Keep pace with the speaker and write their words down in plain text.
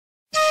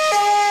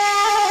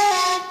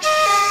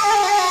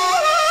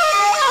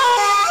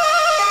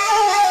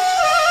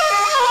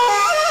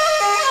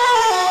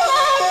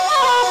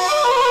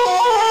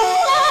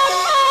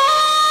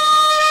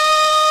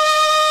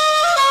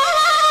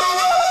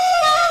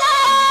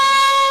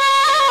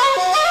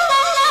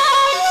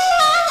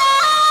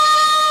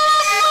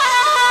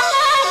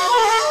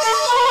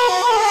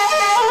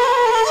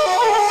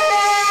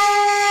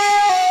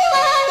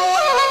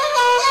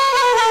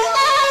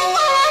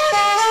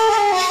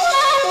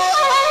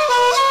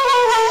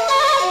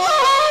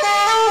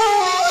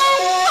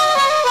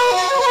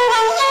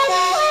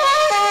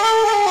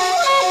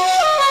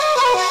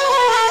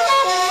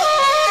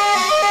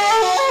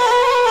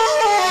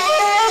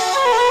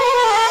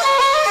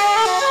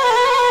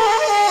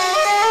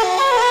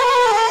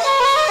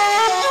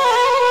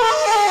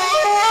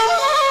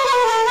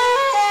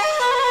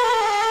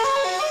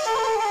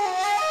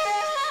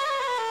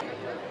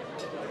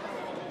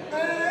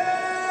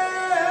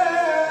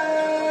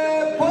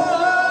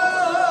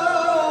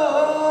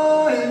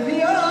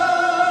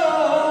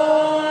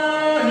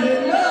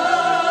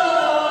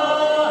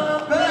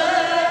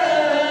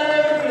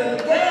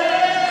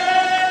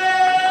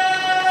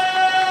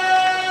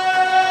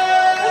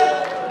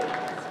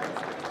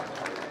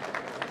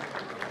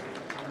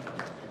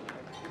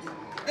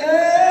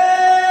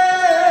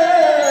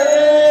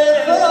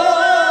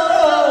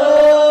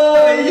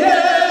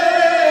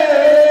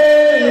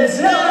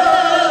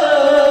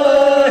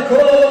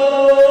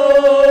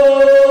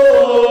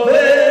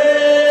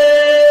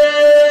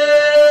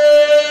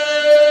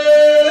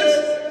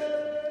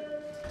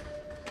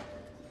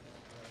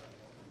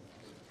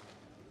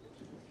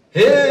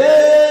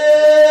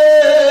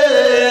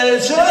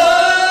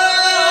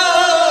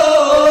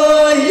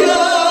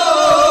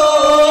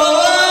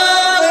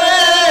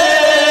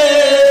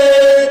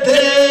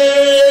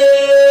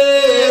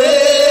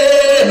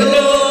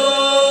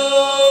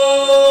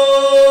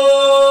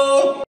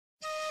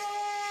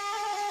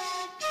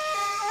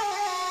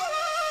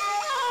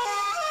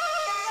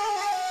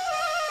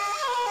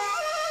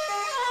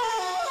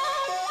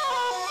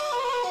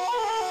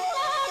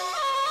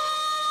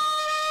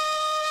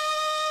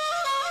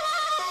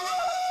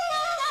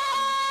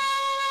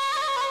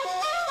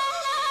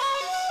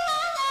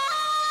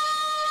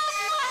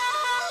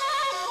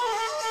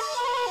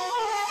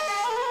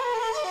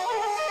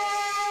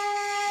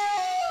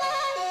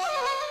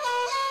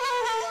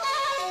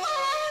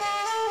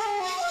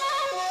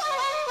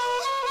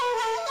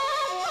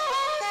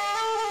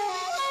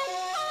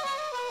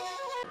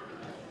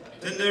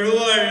Të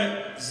nderuar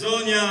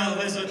zonja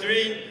dhe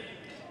zotërin,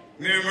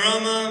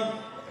 mirëmbrëma,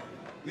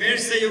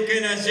 mirë se ju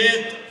kena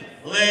gjetë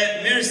dhe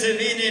mirë se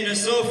vini në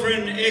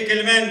sofrën e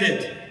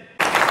Kelmendit.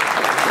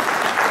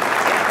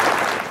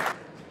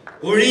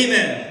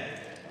 Urime,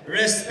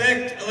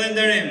 respekt dhe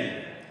nderim,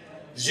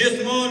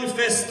 gjithmonë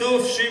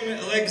festofshim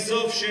dhe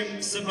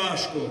gëzofshim së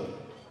bashku.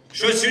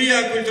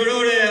 Shoqëria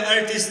kulturore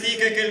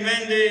artistike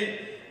Kelmendi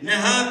në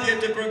hapje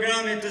të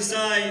programit të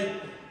saj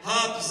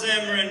hap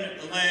zemrën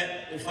dhe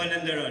u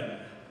falenderon.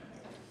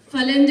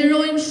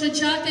 Falenderojmë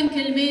shoqaten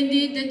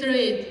Kelmendi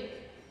Detroit,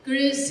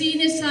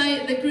 kryesinë e saj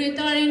dhe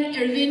kryetarin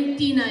Ervin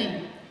Tinaj.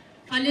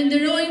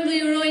 Falenderojmë dhe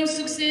urojmë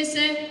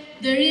suksese,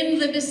 dërim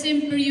dhe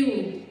besim për ju.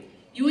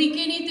 Ju i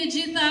keni të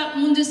gjitha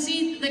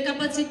mundësit dhe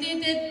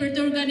kapacitetet për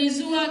të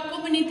organizuar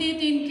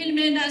komunitetin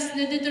Kelmendas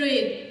në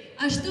Detroit,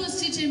 ashtu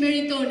siç e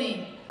meritoni.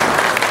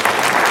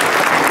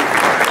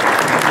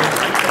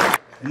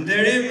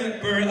 Nderim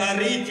për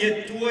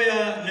arritjet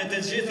tuaja në të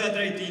gjitha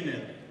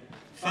drejtimet,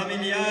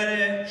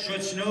 familjare,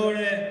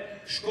 shoqënore,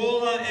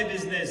 shkolla e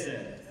biznese.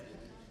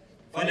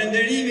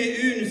 Falenderimi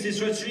ynë si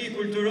shoqëri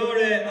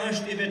kulturore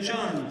është i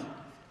veçantë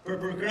për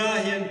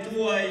përkrahjen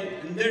tuaj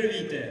ndër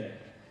vite.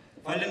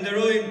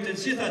 Falenderojmë të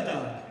gjithë ata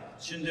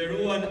që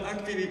nderuan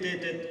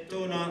aktivitetet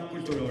tona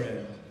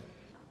kulturore.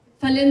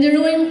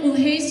 Falenderojmë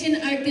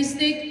udhëheqësin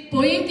artistik,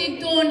 poetik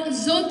ton,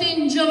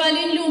 Zotin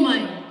Gjovalin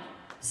Lumaj,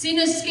 si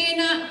në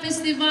skena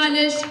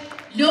festivalesh,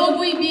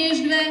 logu i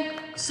bjeshtve,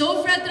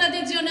 sofra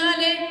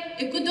tradicionale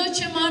e kudo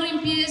që marrin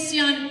pjesë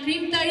janë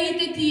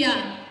krimtarit e tia,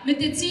 me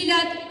të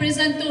cilat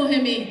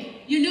prezentohemi.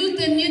 Ju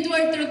lutem një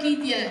duar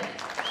trokitje.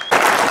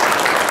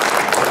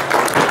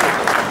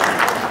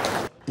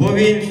 Po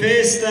vinë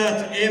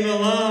festat e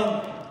mëdha,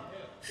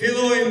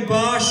 fillojmë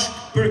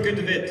bashkë për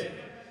këtë vit.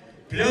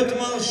 Plot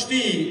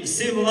mallshti,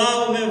 si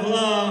vllau me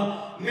vlla,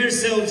 mirë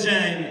se u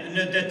gjejmë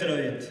në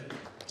Detroit.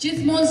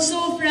 Gjithmonë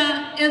sofra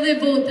edhe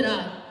votra,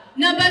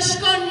 na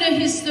bashkon në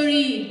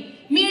histori.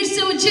 Mirë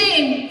se u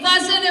gjejmë,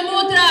 vllazën e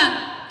motra,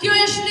 kjo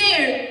është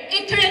nerë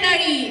e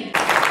krenari.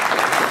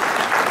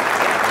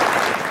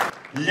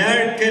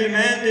 Larg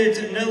Kelmendit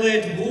në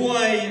lejt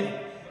huaj,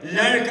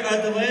 larg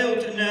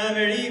atëdheut në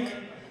Amerikë,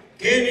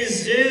 keni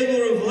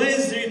zgjedhur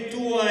vëllezrit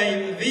tuaj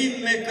vim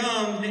me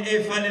këngë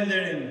e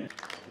falenderim.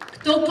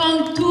 Këto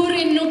këngë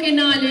turin nuk e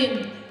nalin,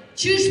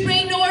 qysh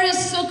prej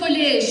Norës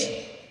Sokolesh,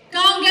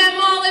 këngë e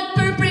madhe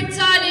për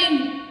prekcalin,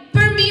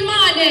 për mbi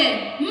male,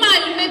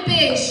 mal me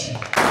pesh.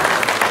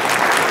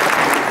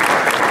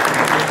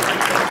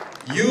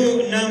 Ju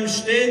në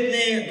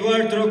mbështetni,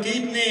 duar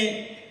trokitni,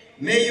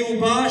 me ju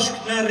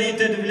bashk në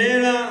rritet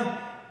vlera,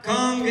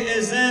 këngë e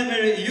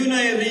zemër ju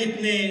në i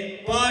rritni,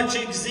 pa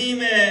që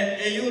gëzime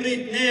e ju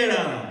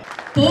rritnera.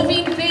 Po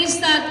vinë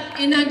festat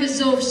e na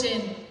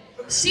gëzofshin,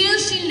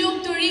 sjellshin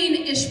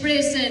lumturin e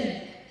shpresen,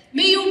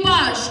 me ju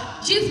bashk,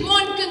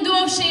 gjithmonë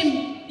këndofshim,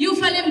 ju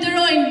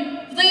falemderojmë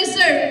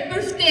vëllezër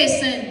për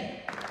ftesën.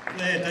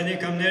 Dhe tani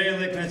kam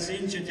nderin dhe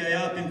kënaqësinë që t'ja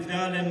japim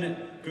fjalën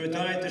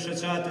kryetarit të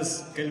shoqatës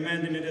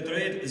Kelmendi në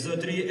Detroit,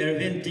 zotri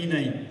Ervin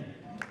Tinaj.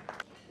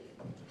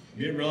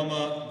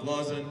 Mirëmbrëma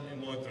vllazën e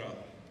motra.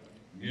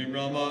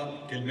 Mirëmbrëma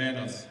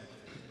Kelmenas.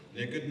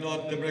 Në këtë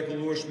natë të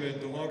mrekullueshme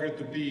të hangër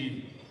të pi,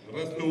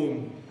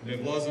 rrethum me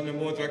vllazën e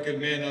motra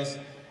Kelmenas,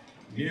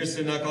 mirë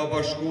se na ka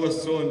bashkuar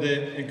sonde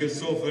në këtë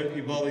sofër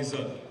i balli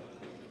Zot.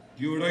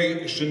 Ju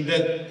uroj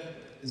shëndet,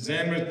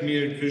 zemrët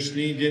mirë,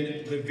 Krishtlindjen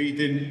dhe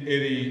vitin e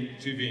ri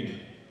që vijnë.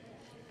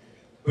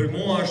 Për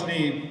mua është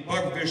një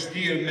pak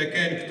vështirë me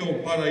kenë këto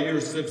para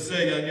jërë, sepse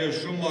janë një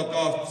shumë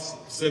ataftë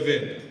se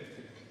vetë.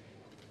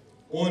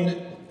 Unë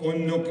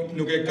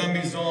nuk e kam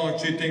i zanë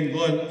që të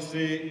nglënë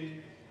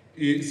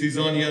si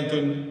zanë janë të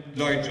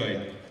lajqaj.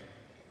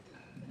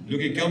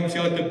 Nuk i kam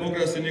fjallë të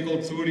bukra si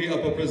Nikol Curi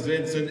apo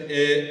prezencën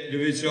e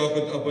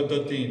Lëviqakut apo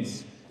Dotins.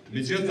 Me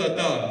gjitha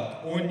ta,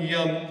 unë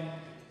jam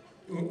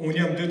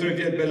 2-3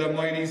 vjetë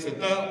belamajni se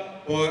ta,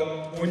 po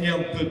unë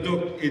jam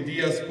produkt i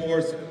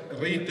diasporës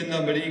rritë në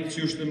Amerikë që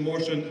është në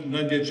moshën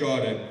 9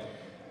 vjeqare.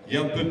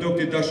 Jam produkt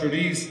i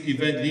dashuris, i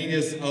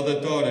vendlinjes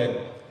adhetare.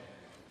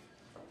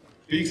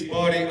 Pikës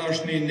pari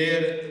është një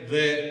nerë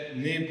dhe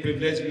një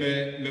privilegj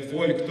me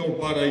folë këto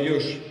para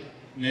jush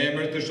në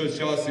emër të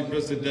shoqatës si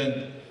president.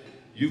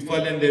 Ju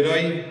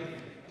falenderoj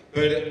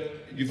për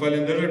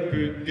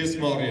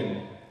pjesëmarrjen.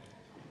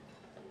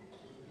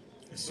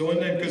 Sonë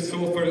në këtë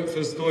sofër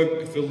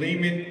festojmë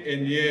fillimin e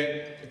një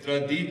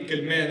traditë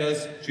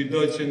kelmenas që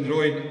do të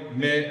qëndrojnë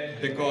me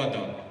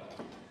dekada.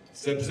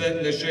 Sepse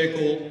në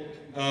shekull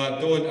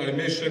tonë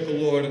armish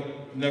shekullor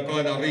në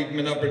kanë arrit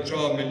me në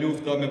përqa me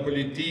lufta, me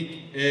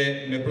politik e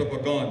me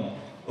propagandë.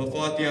 Po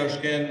fati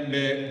është kenë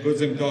me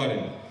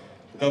gëzimtarin.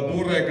 Ta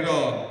burra e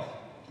gra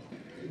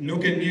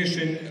nuk e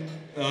njëshin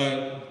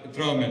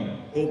tramen,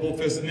 po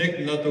fesnik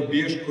në të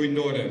bjesh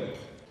kujnore.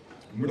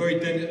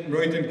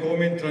 Mbrojtën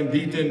komin,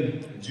 tranditën,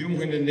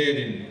 gjumhën e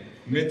nerin,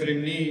 me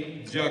trimni,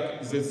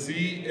 gjak,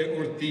 zëtësi e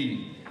urti.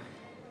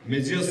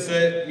 Me gjithë se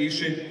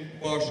ishin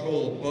pa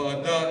shkollë, pa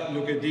ata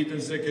nuk e ditën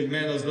se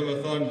Kelmenas dhe me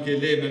thanë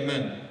kele me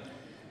men.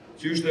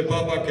 qysh dhe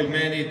papa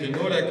Kelmendi,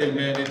 tenora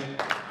Kelmendit,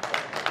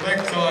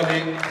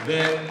 Prekcali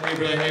dhe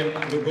Ibrahim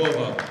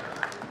Rugova.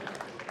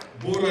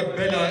 Burrat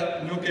bela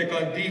nuk e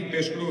kanë ditë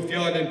me shkru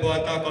fjallin, po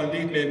ata kanë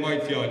ditë me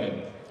majt fjallin.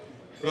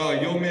 Pra,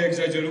 jo me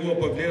egzagerua,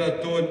 po vlerat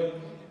tonë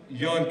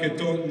janë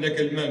këtu në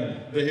Kelmend,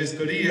 dhe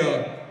historia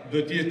do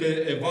t'jetë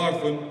e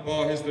varfën pa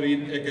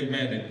historinë e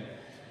Kelmendit.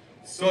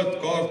 Sot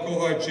ka ardhur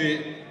koha që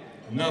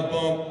na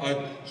bëm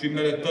atë që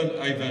mereton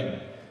ai vend.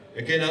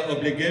 E kena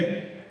obligim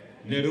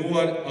në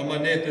ruar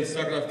amanetet,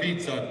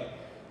 sakraficat,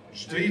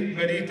 shtrit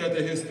meritat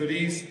e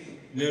historisë,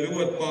 në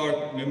ruat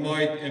part me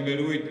majt e me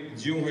rujt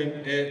gjuhën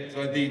e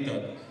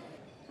traditat.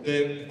 Dhe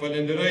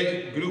falenderoj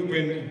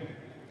grupin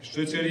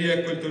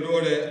Shoqëria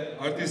Kulturore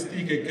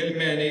Artistike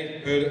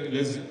Kelmendi për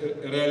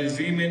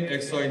realizimin e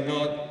kësaj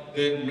natë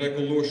të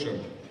mrekullueshëm.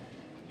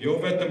 Jo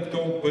vetëm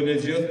këtu, por në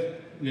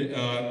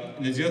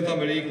gjithë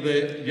Amerikë dhe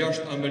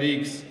jashtë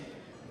Amerikës,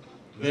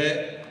 dhe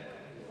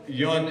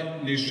janë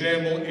një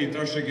shembull i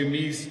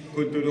trashëgimisë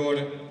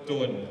kulturore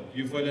tonë.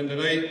 Ju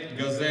falenderoj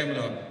nga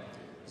zemra.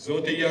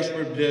 Zoti ja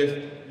shpërbleft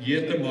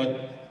jetë të mëtë,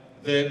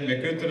 dhe me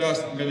këtë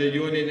rast me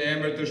lejoni në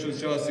emër të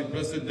shoqatës si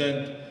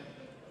president,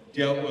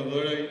 t'ja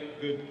udhëroj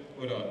këtë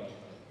oratë.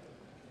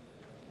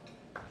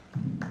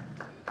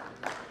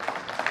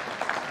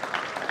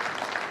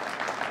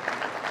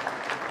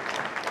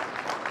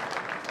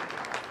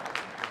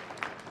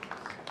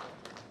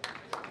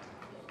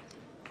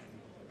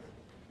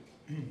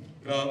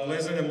 Pra,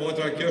 vëllezër e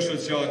motra, kjo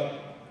shoqatë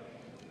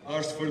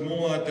është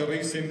formua të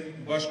rrisim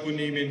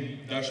bashkëpunimin,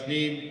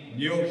 dashnin,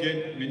 njohjen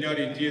me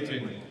njëri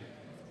tjetrin.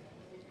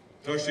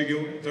 Të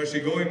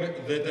shikojmë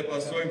dhe të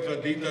pasojmë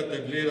traditat e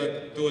vlerat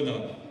tona.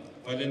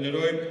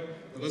 Falenderojmë,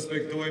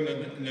 respektojmë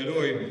dhe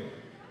nderojmë.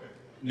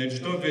 Në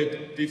çdo vit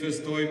t'i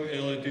festojmë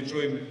edhe t'i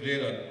çojmë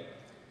vlerat.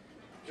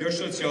 Kjo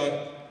shoqatë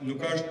nuk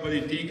është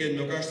politike,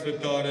 nuk është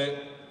fetare,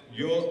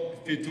 jo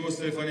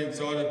fituese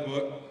financiare,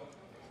 por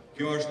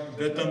kjo është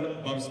vetëm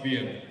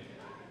bamirësirë.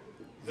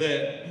 Dhe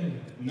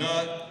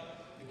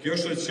kjo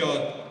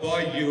shoqatë pa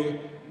ju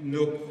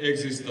nuk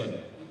ekziston.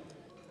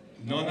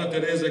 Nana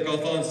Tereze ka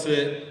thënë se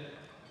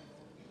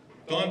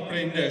tanë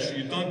prej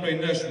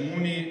nesh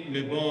muni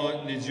me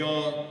ba një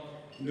gjanë,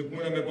 nuk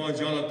mune me ba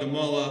gjana të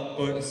malla,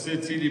 për se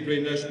cili prej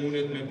nesh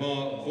mundet me ba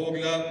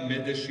vogla me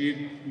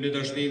dëshirë, me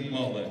dashnin të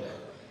madhe.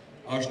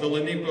 Ashtë edhe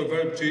një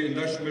proverb që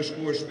ndash me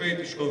shku e shpejt,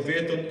 shko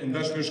vetën,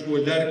 ndash me shku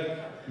e lërgë,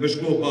 me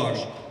shku e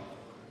bashkë.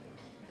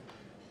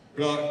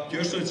 Pra,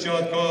 kjo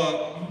shoqatë ka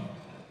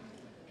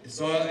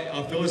sa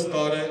a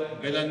fillestare,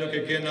 bela nuk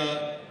e kena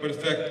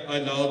perfekt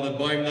ala dhe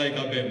bajmë na i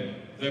gabim.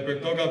 Dhe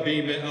për këto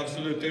gabime,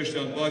 absolutisht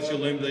janë pa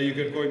qëllim dhe i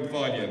kërkojmë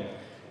falje.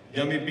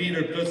 Jam i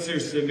bindur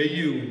plotësisht se me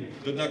ju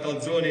do t'na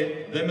kallëzoni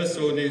dhe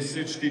mësoni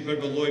si që t'i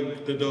përballojmë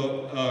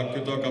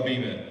këto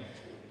gabime.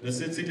 Dhe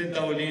se cilin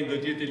tavolin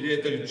do t'jeti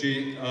letër që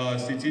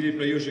si cili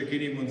për ju që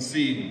keni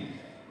mundësi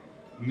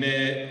me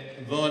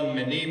dhanë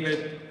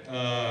menimet,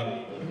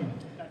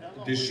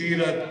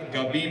 dëshirat,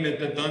 gabimet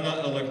të tana,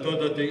 edhe këto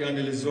do t'i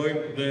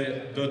analizojmë dhe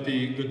do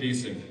t'i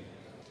kujdesim.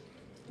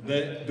 Dhe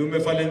du me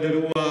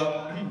falenderua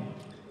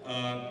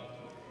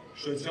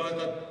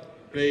shoqatat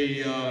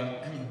prej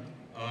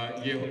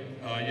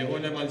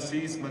Jehone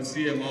Malsis,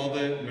 Malsi e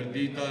Madhe,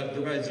 Mërdita,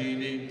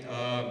 Dugagjini,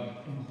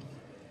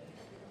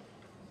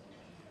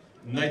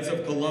 Knights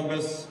of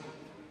Columbus,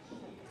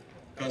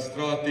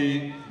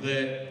 Kastrati dhe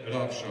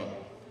Rafsha.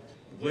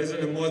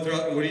 Vëllezër e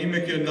motra,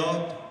 urime kjo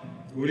natë,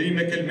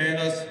 urime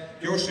Kelmenas,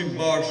 kjo shim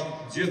bashkë,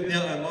 gjithë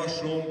nja e ma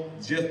shumë,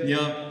 gjithë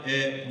nja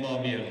e ma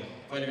mirë.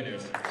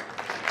 Faleminderit.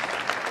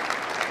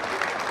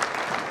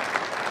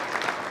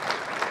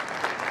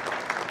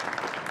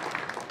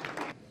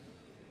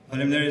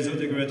 Faleminderit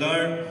zoti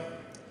kryetar.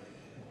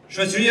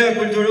 Shoqëria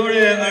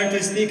Kulturore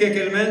Artistike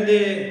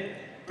Kelmendi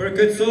për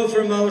këtë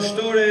sofrë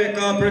mallështore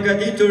ka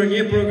përgatitur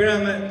një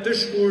program të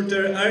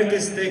shkurtër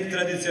artistik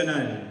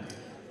tradicional.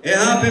 E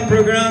hapim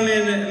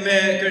programin me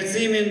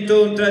kërcimin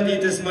ton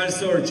traditës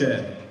malsorqe.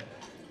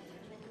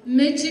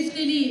 Me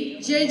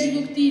qifteli Gjergj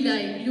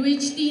Vuktilaj,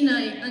 Luiq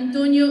Tinaj,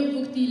 Antonio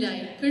Vuktilaj,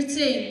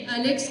 kërcejnë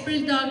Alex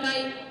Pëldakaj,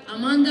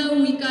 Amanda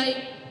Ujkaj,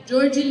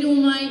 Gjorgji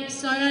Lumaj,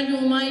 Sara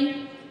Lumaj,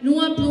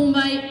 Nua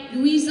Plumbaj,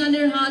 Luiza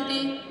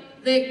Nerhati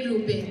dhe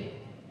grupi.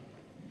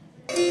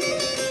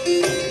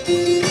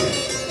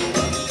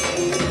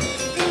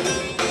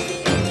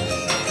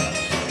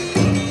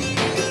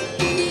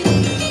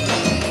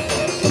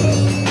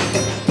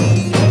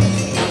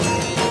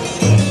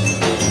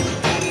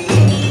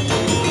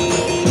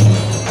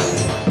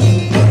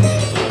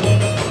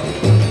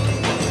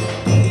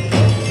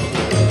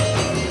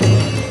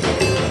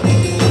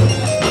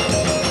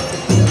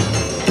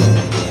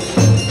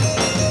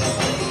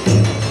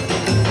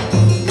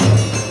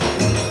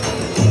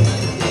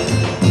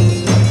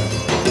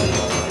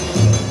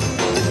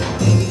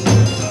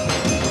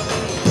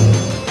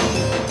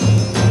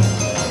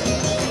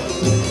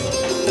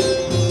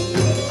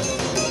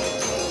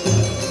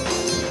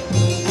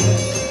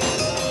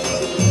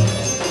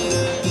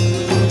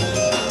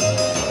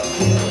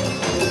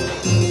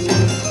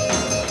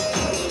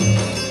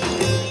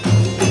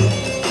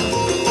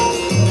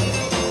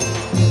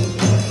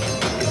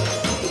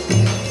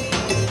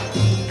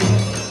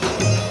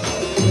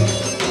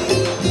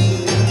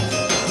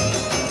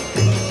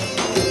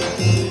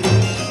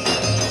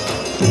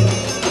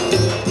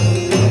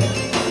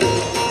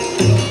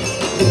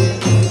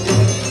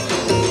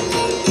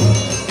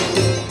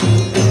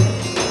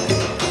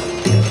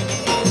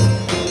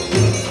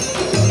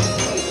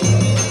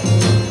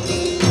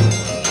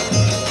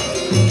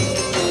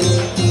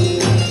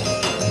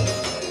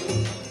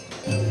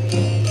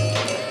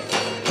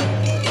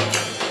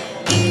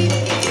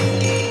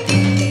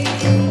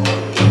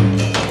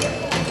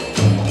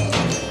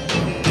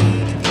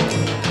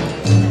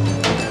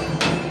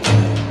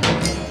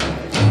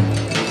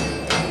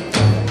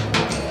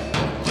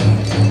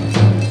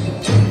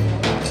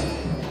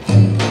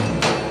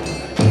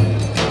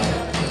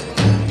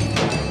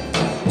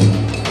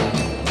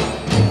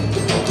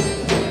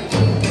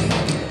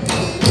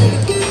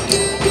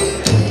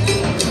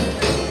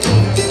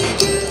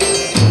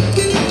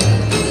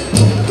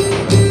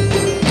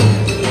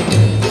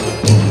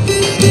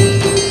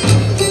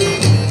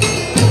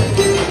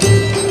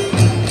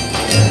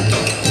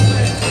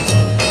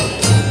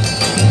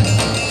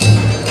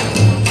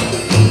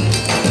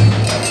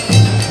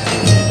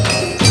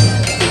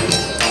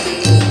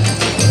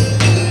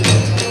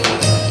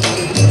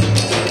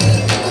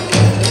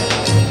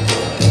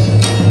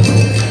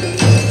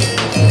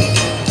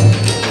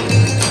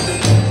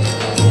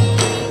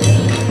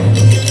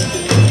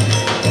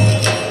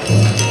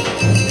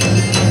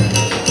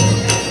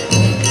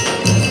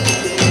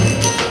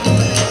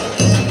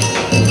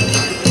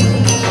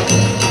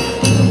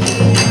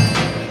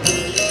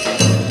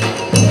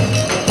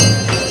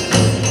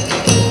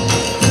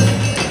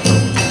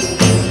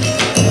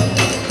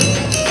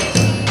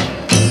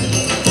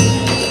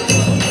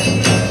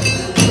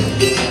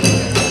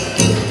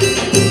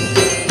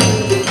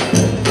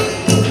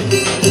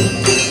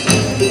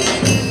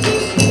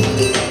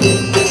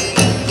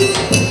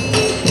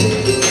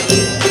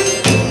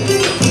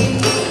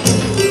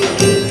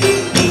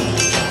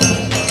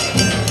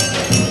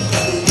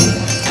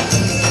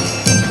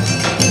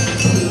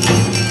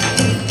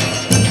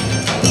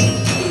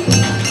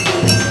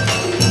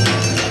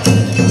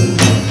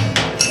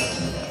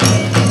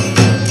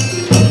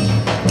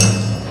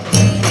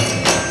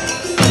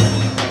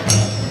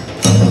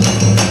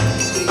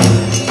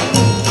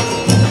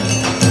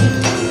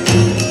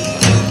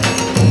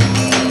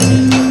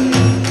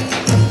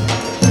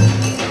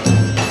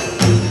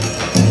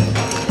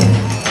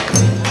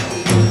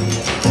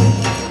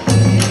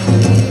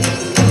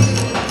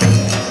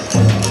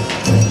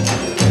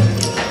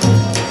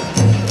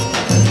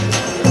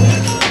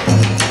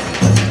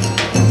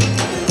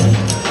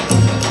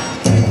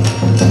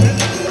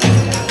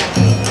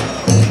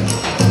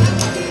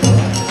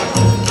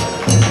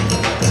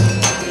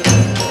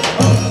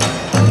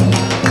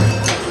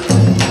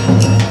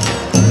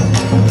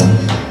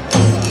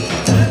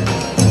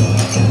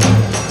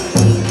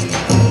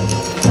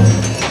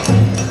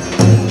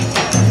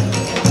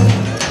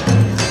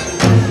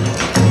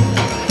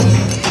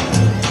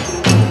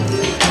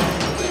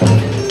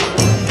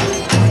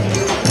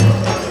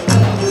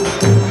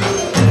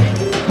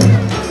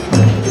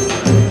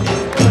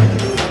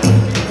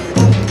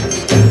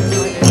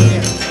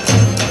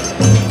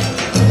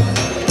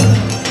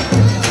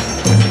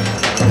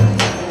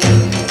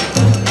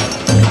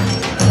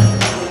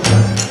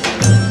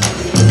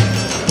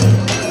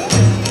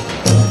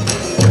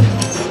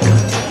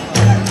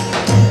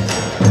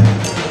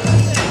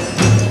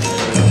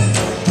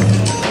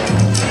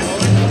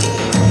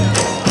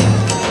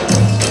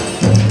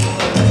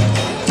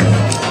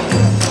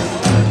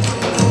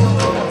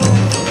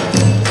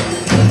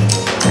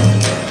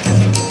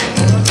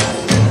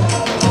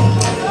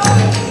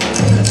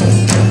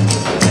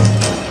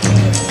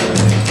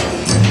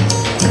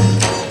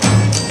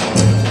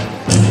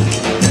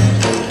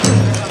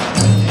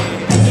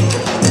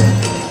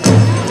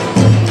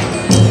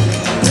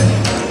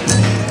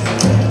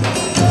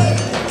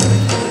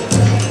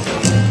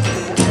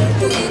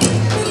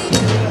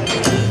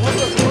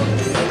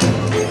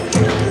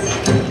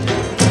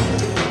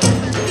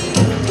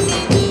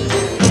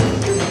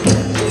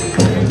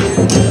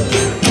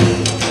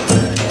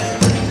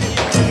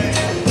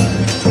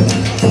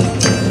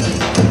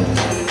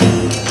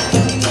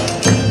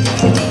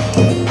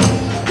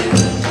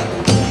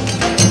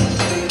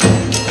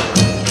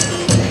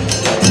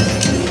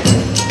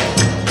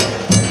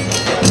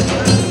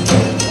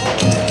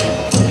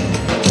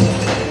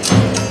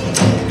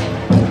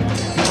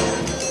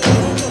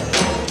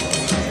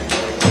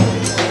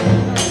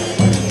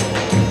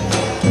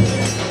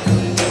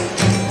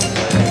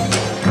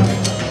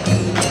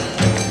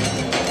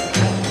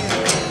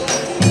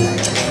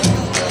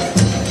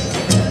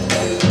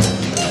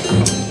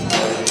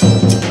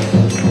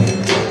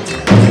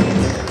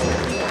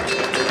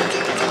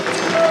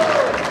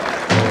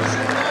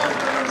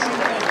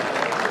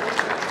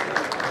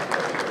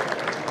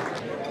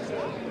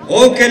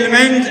 O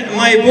Kelmend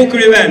ma I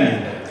bukri ven,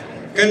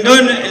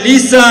 këndon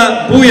Lisa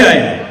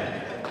Bujaj.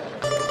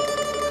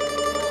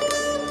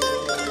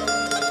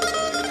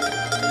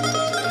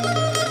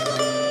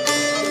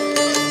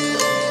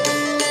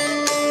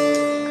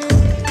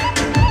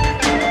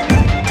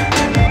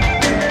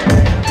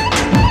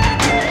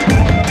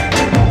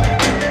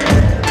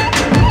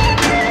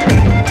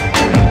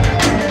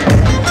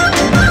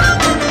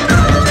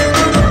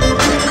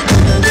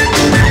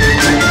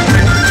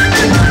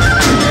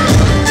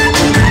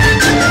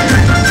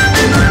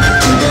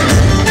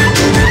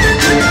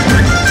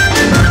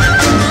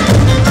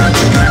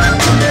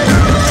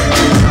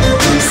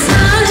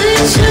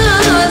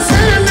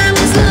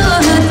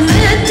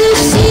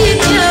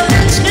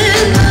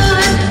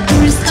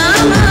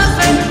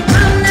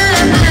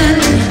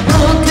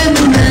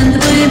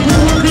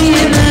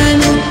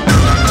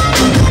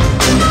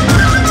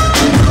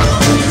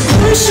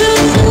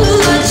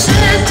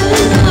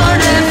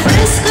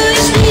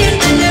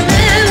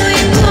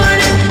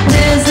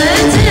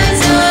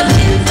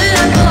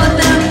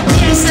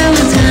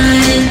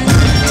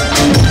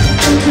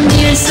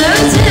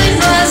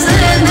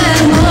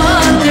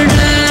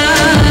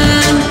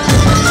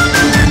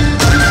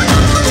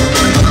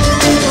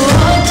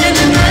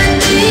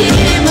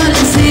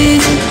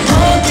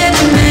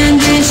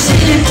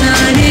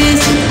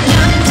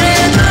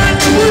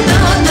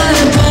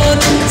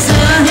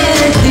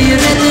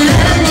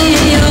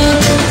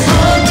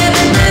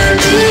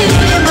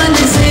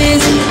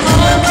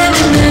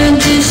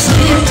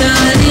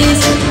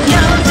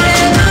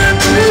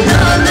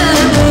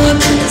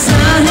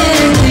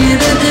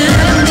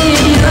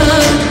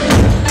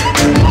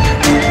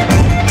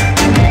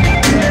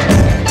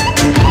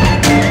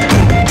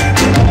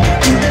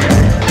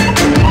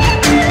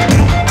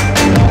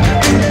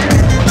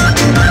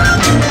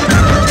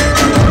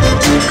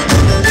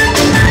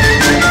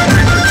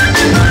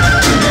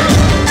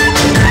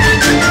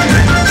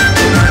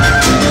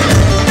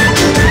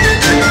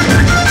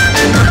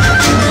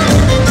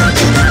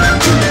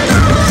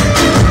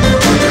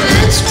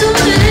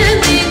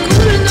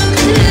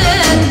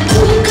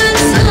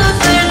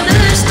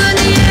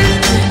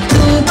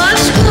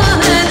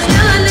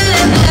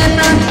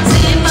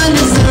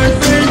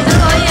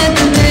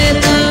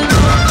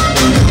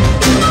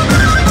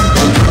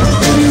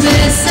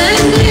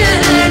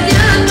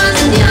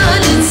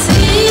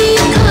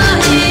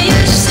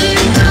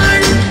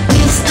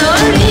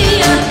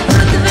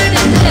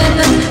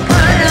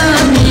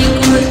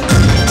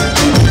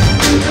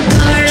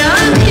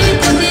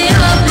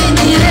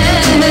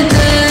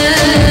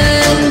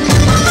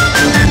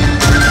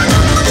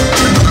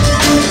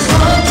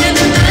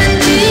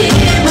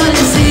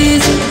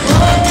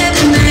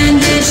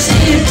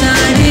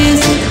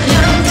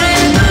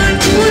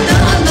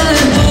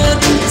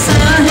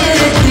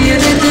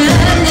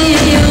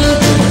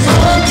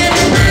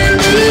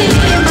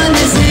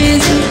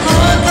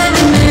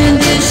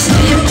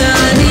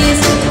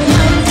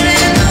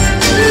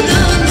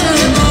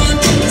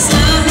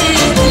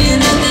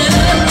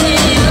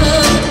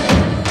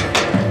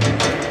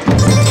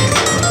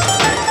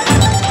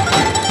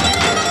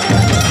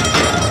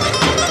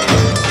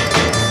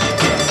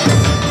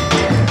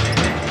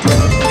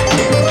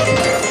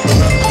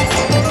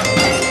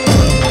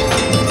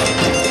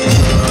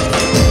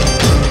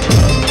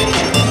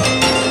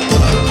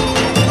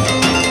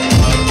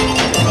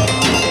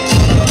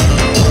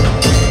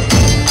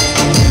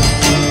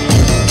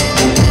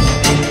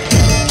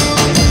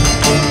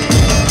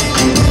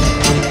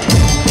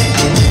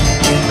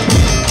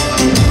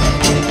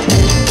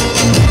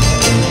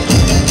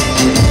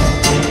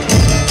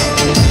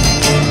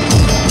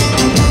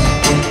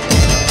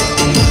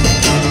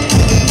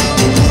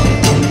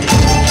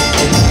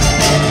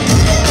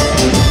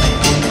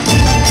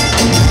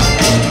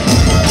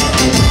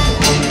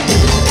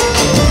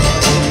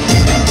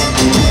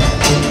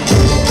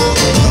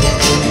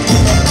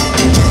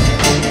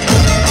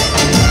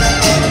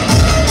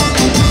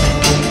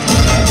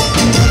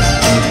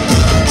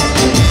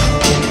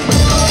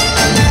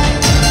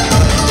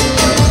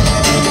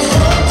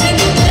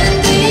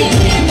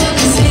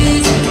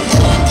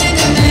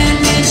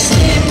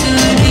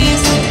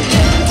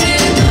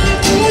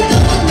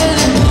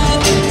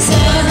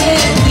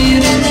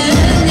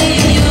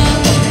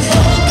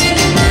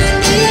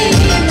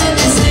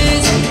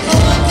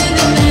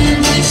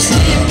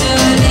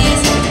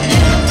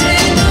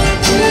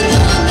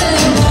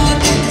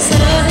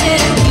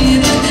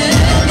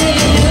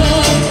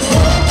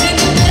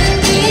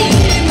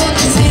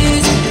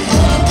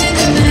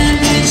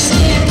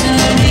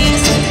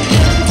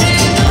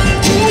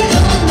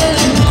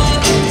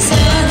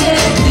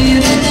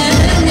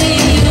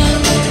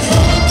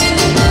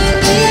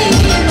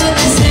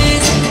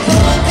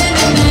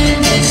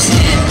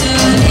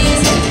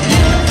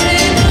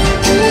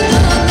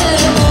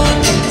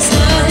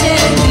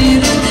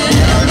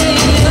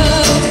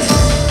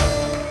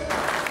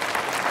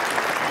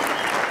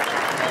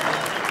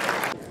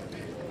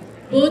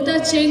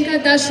 Chenka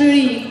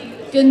Dashuri,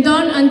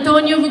 Gandon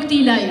Antonio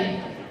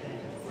Vuctilai.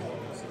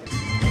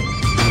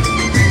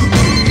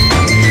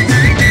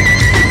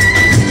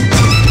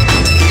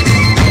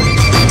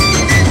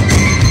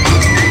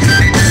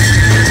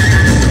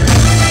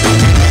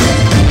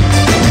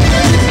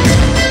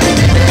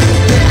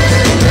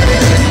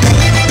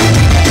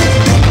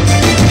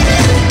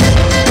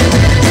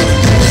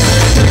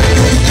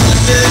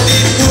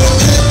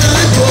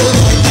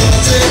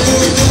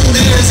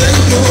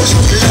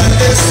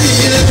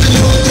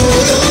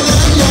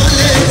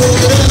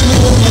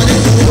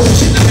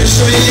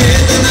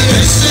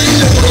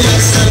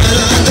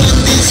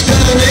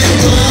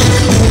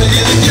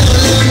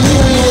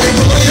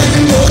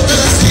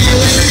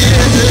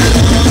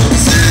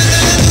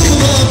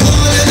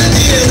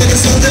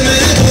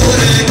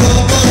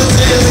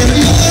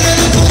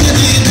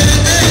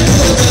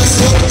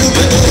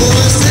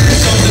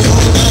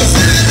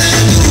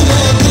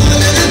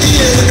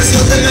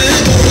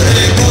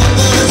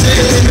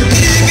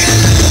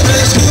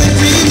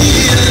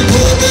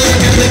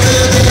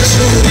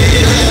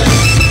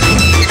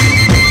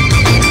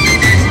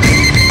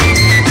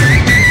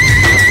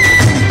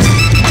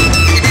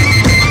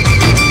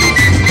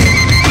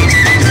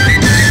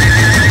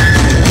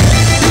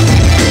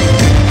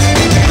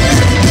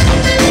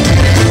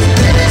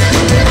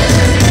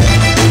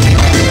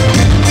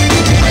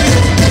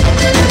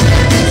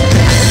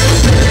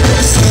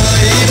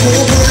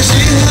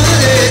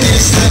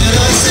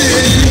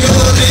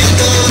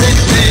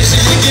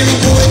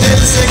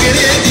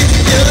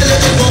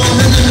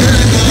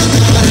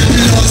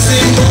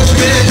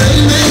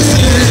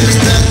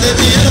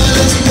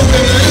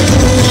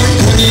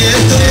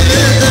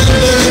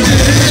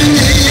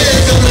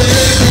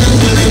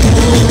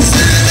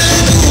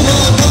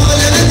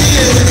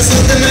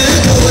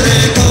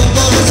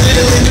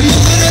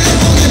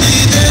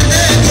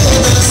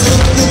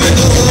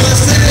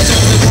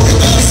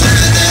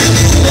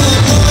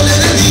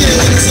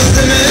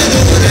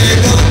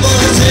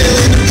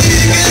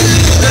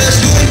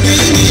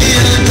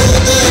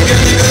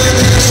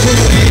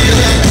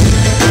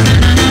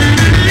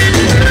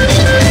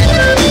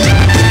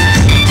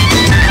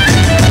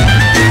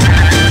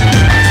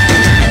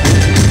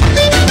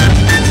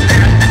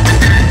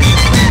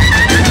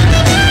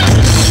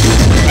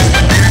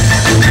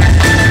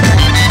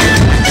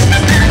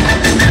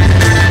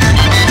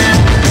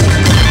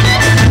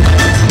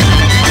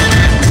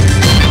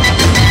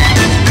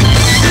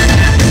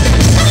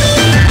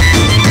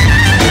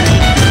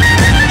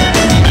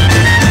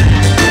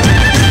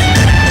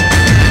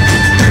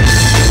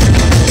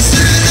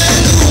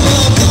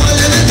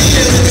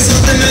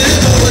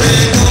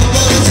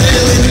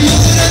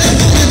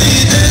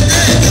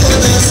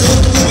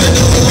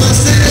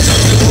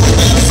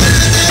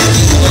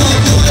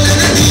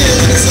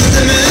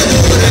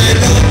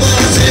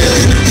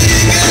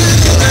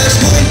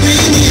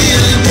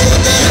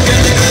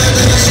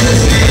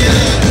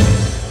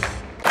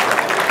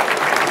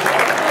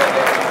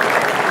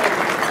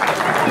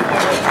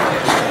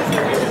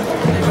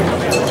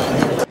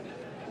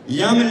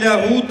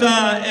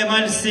 huta e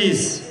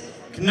malësis,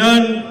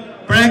 kënën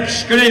prek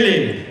shkreli.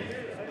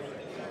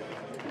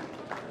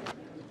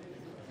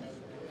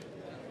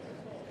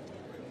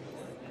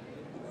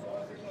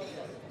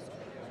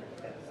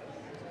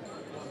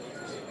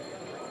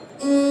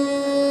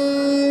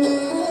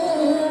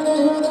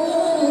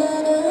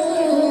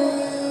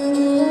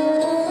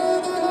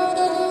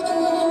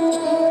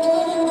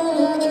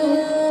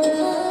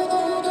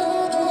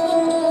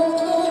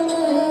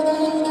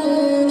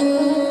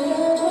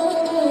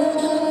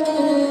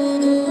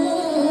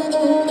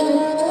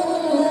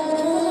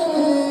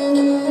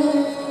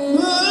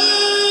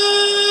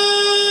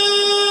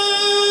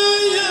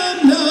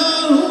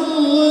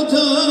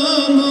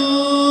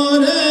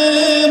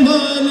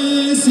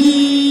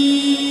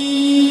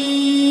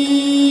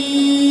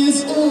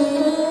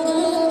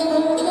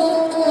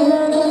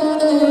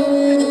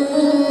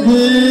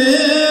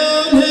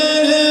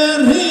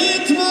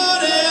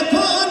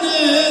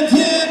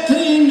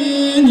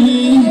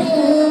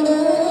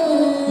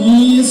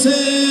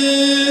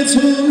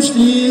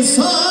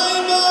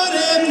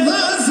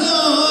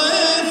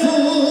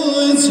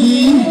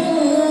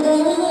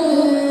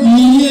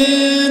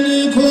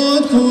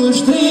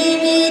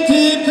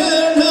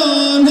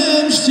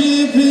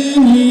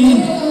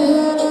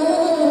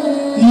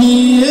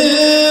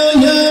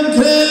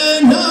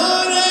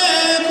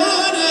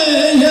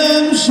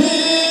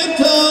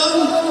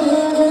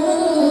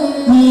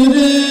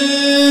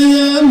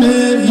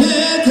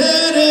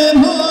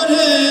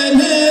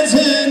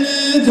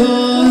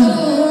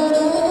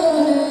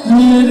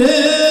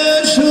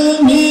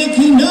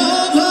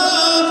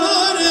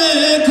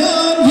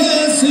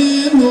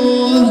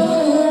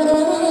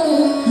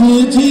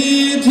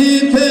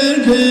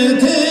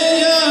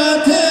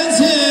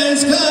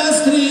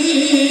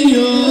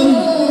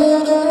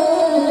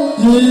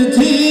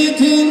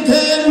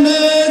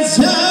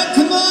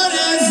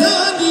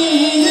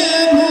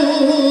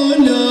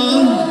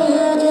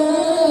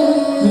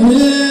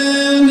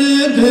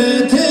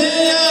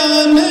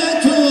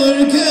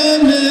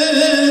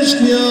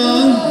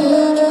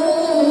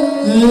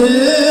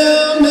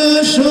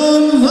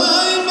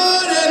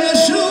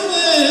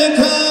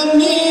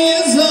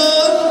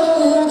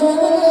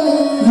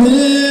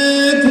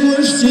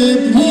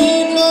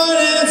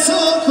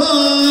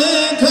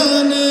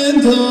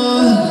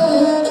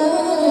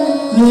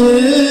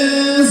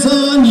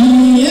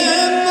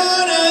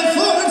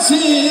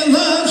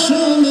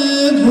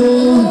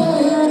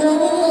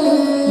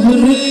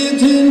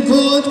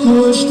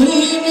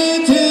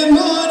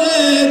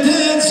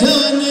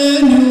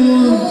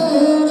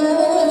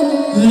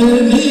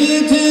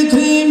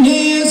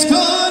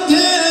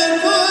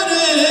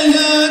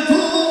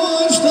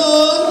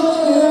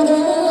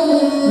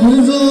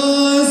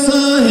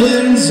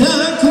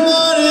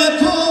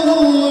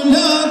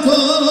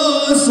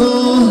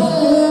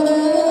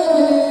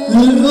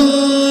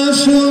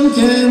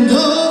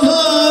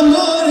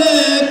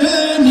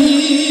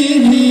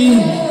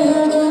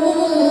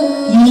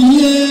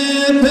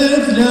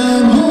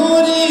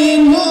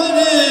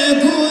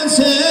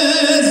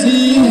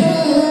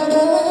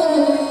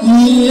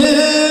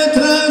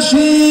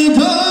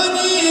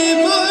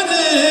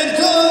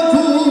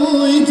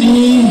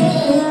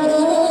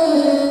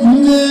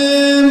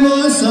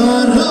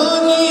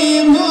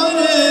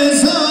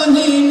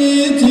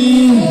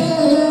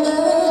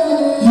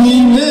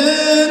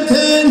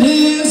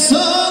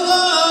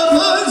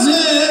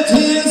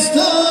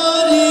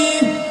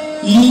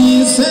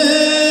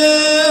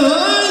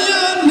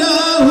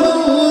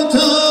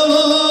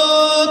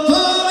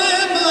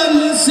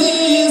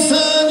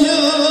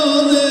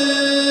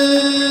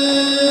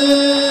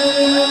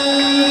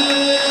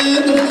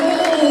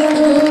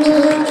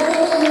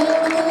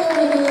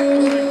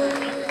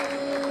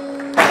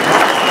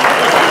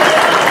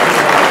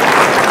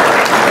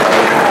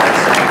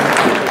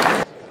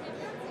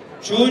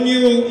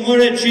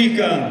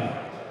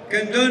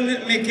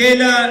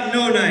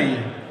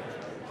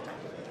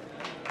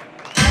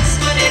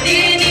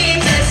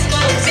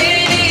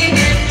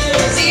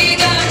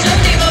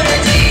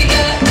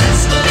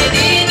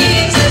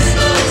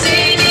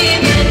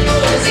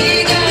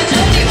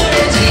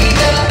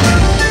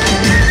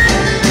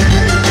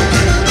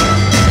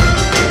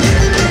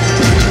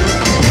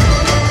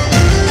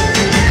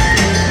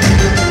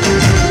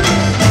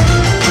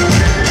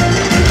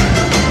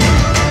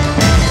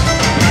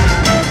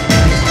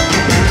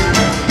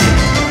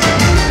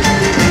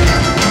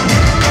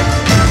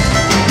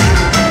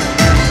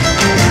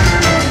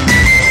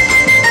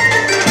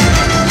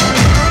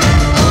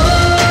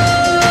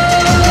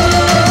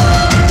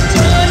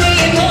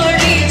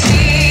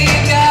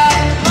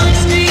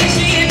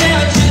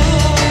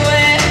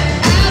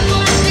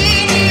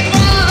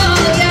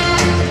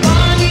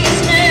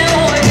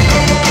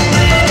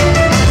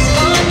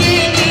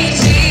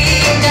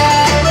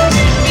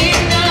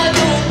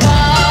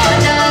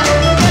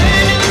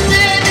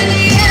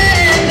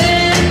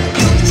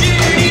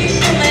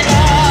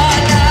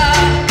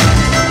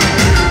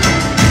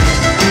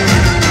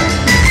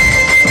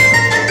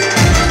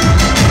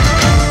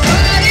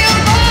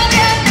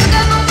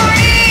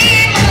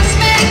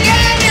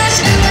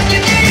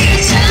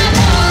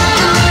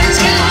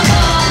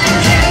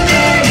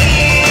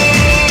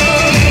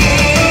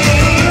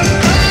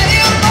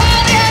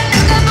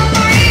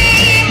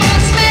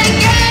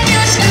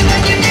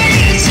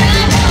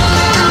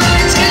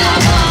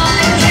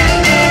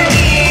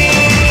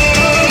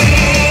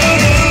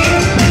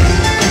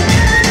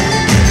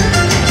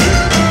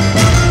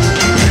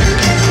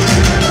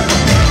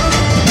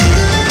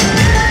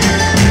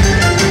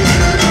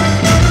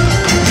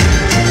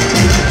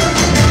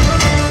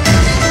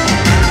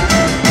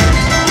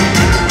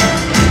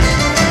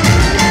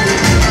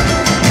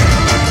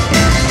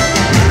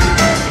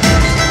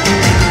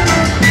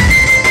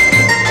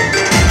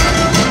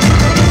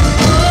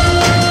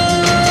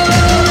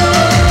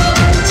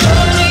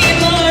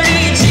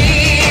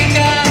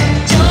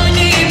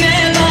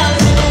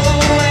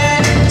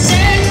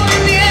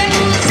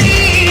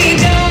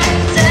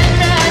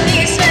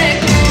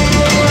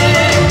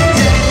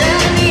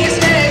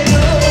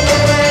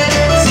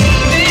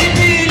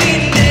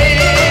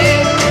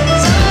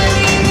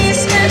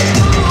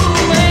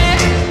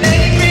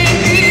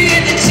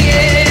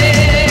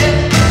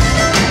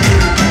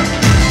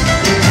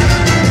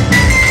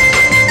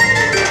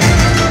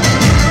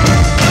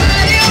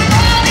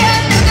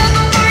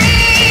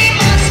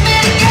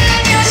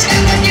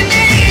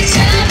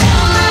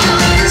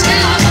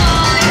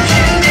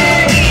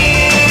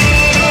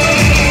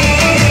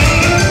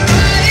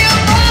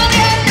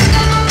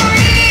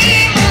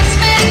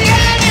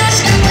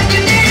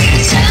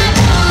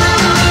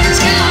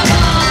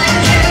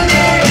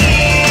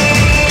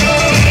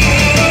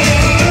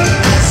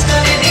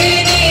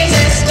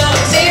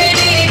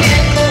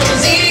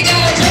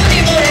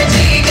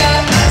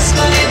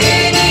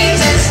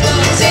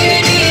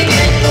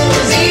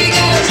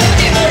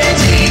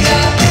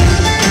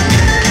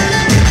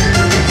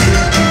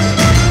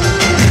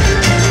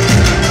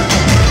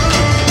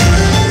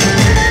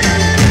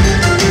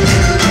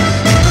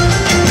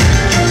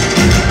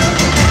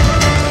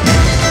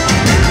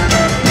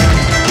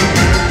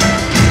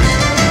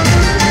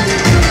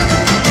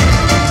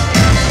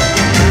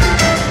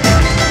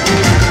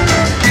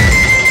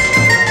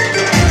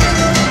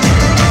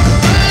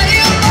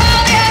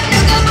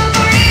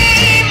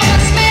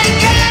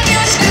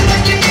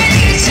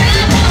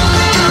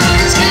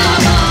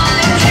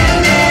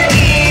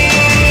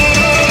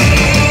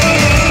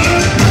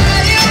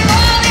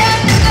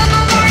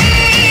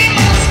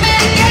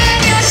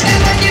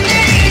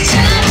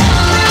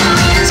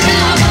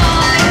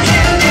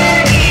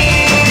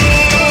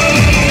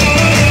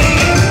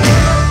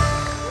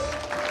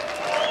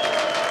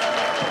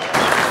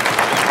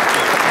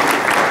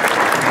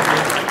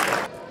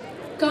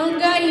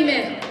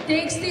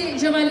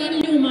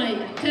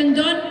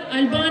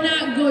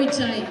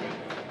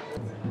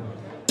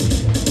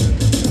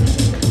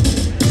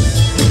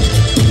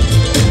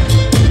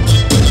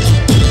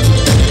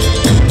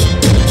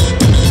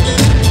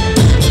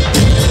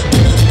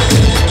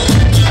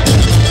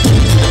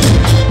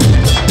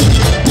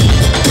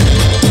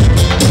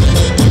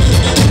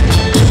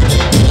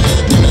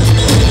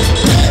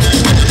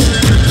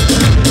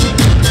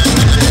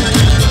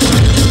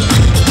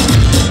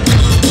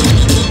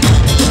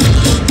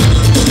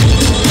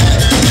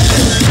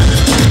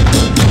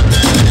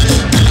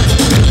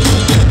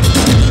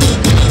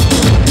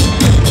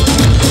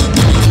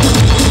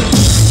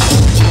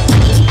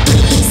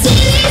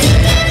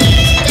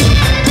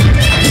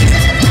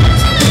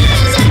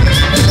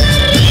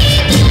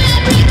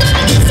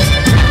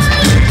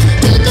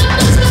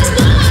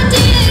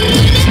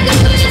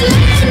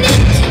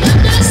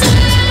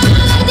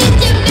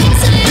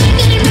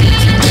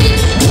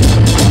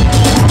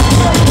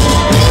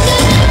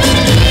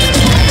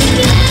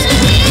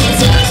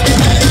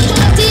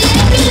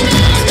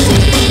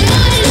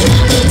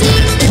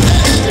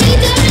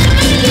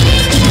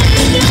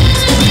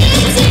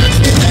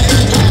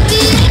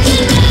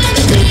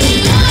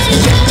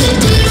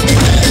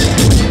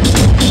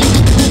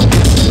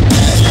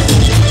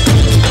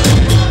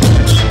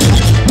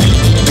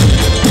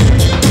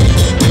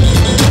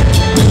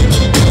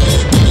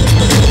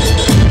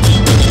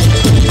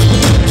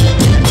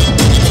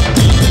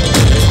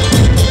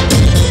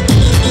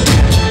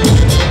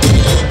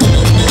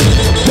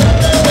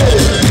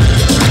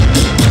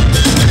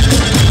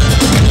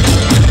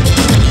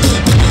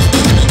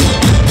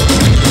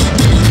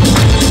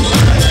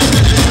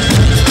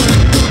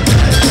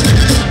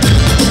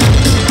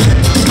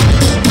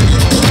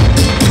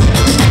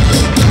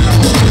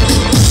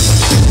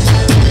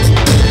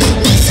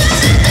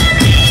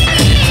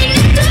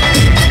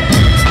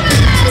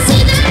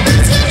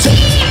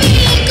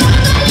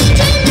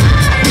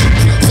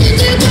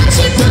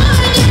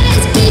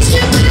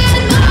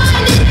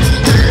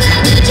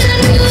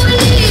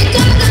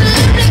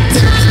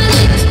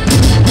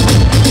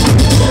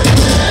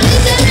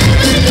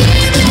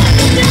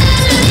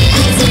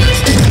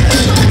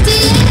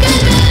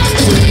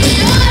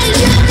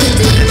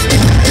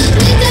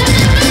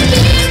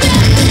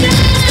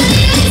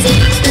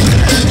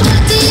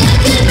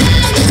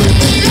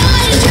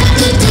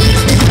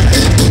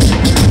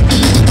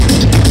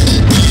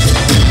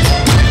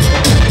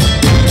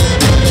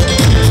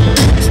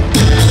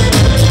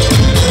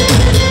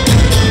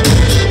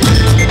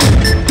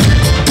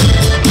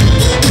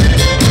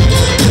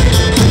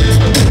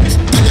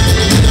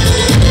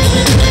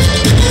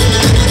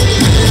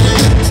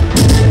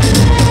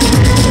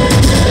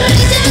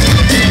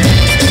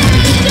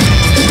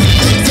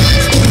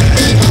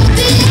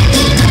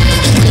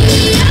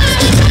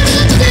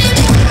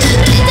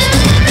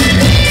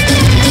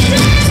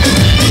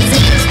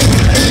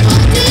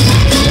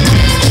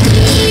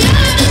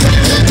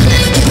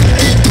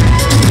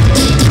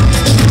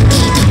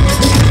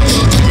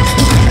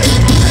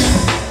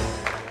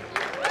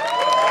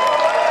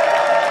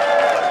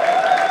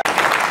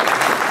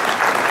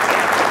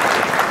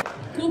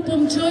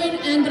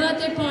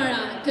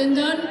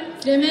 këndon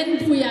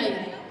Kelmendi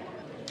Bujaj.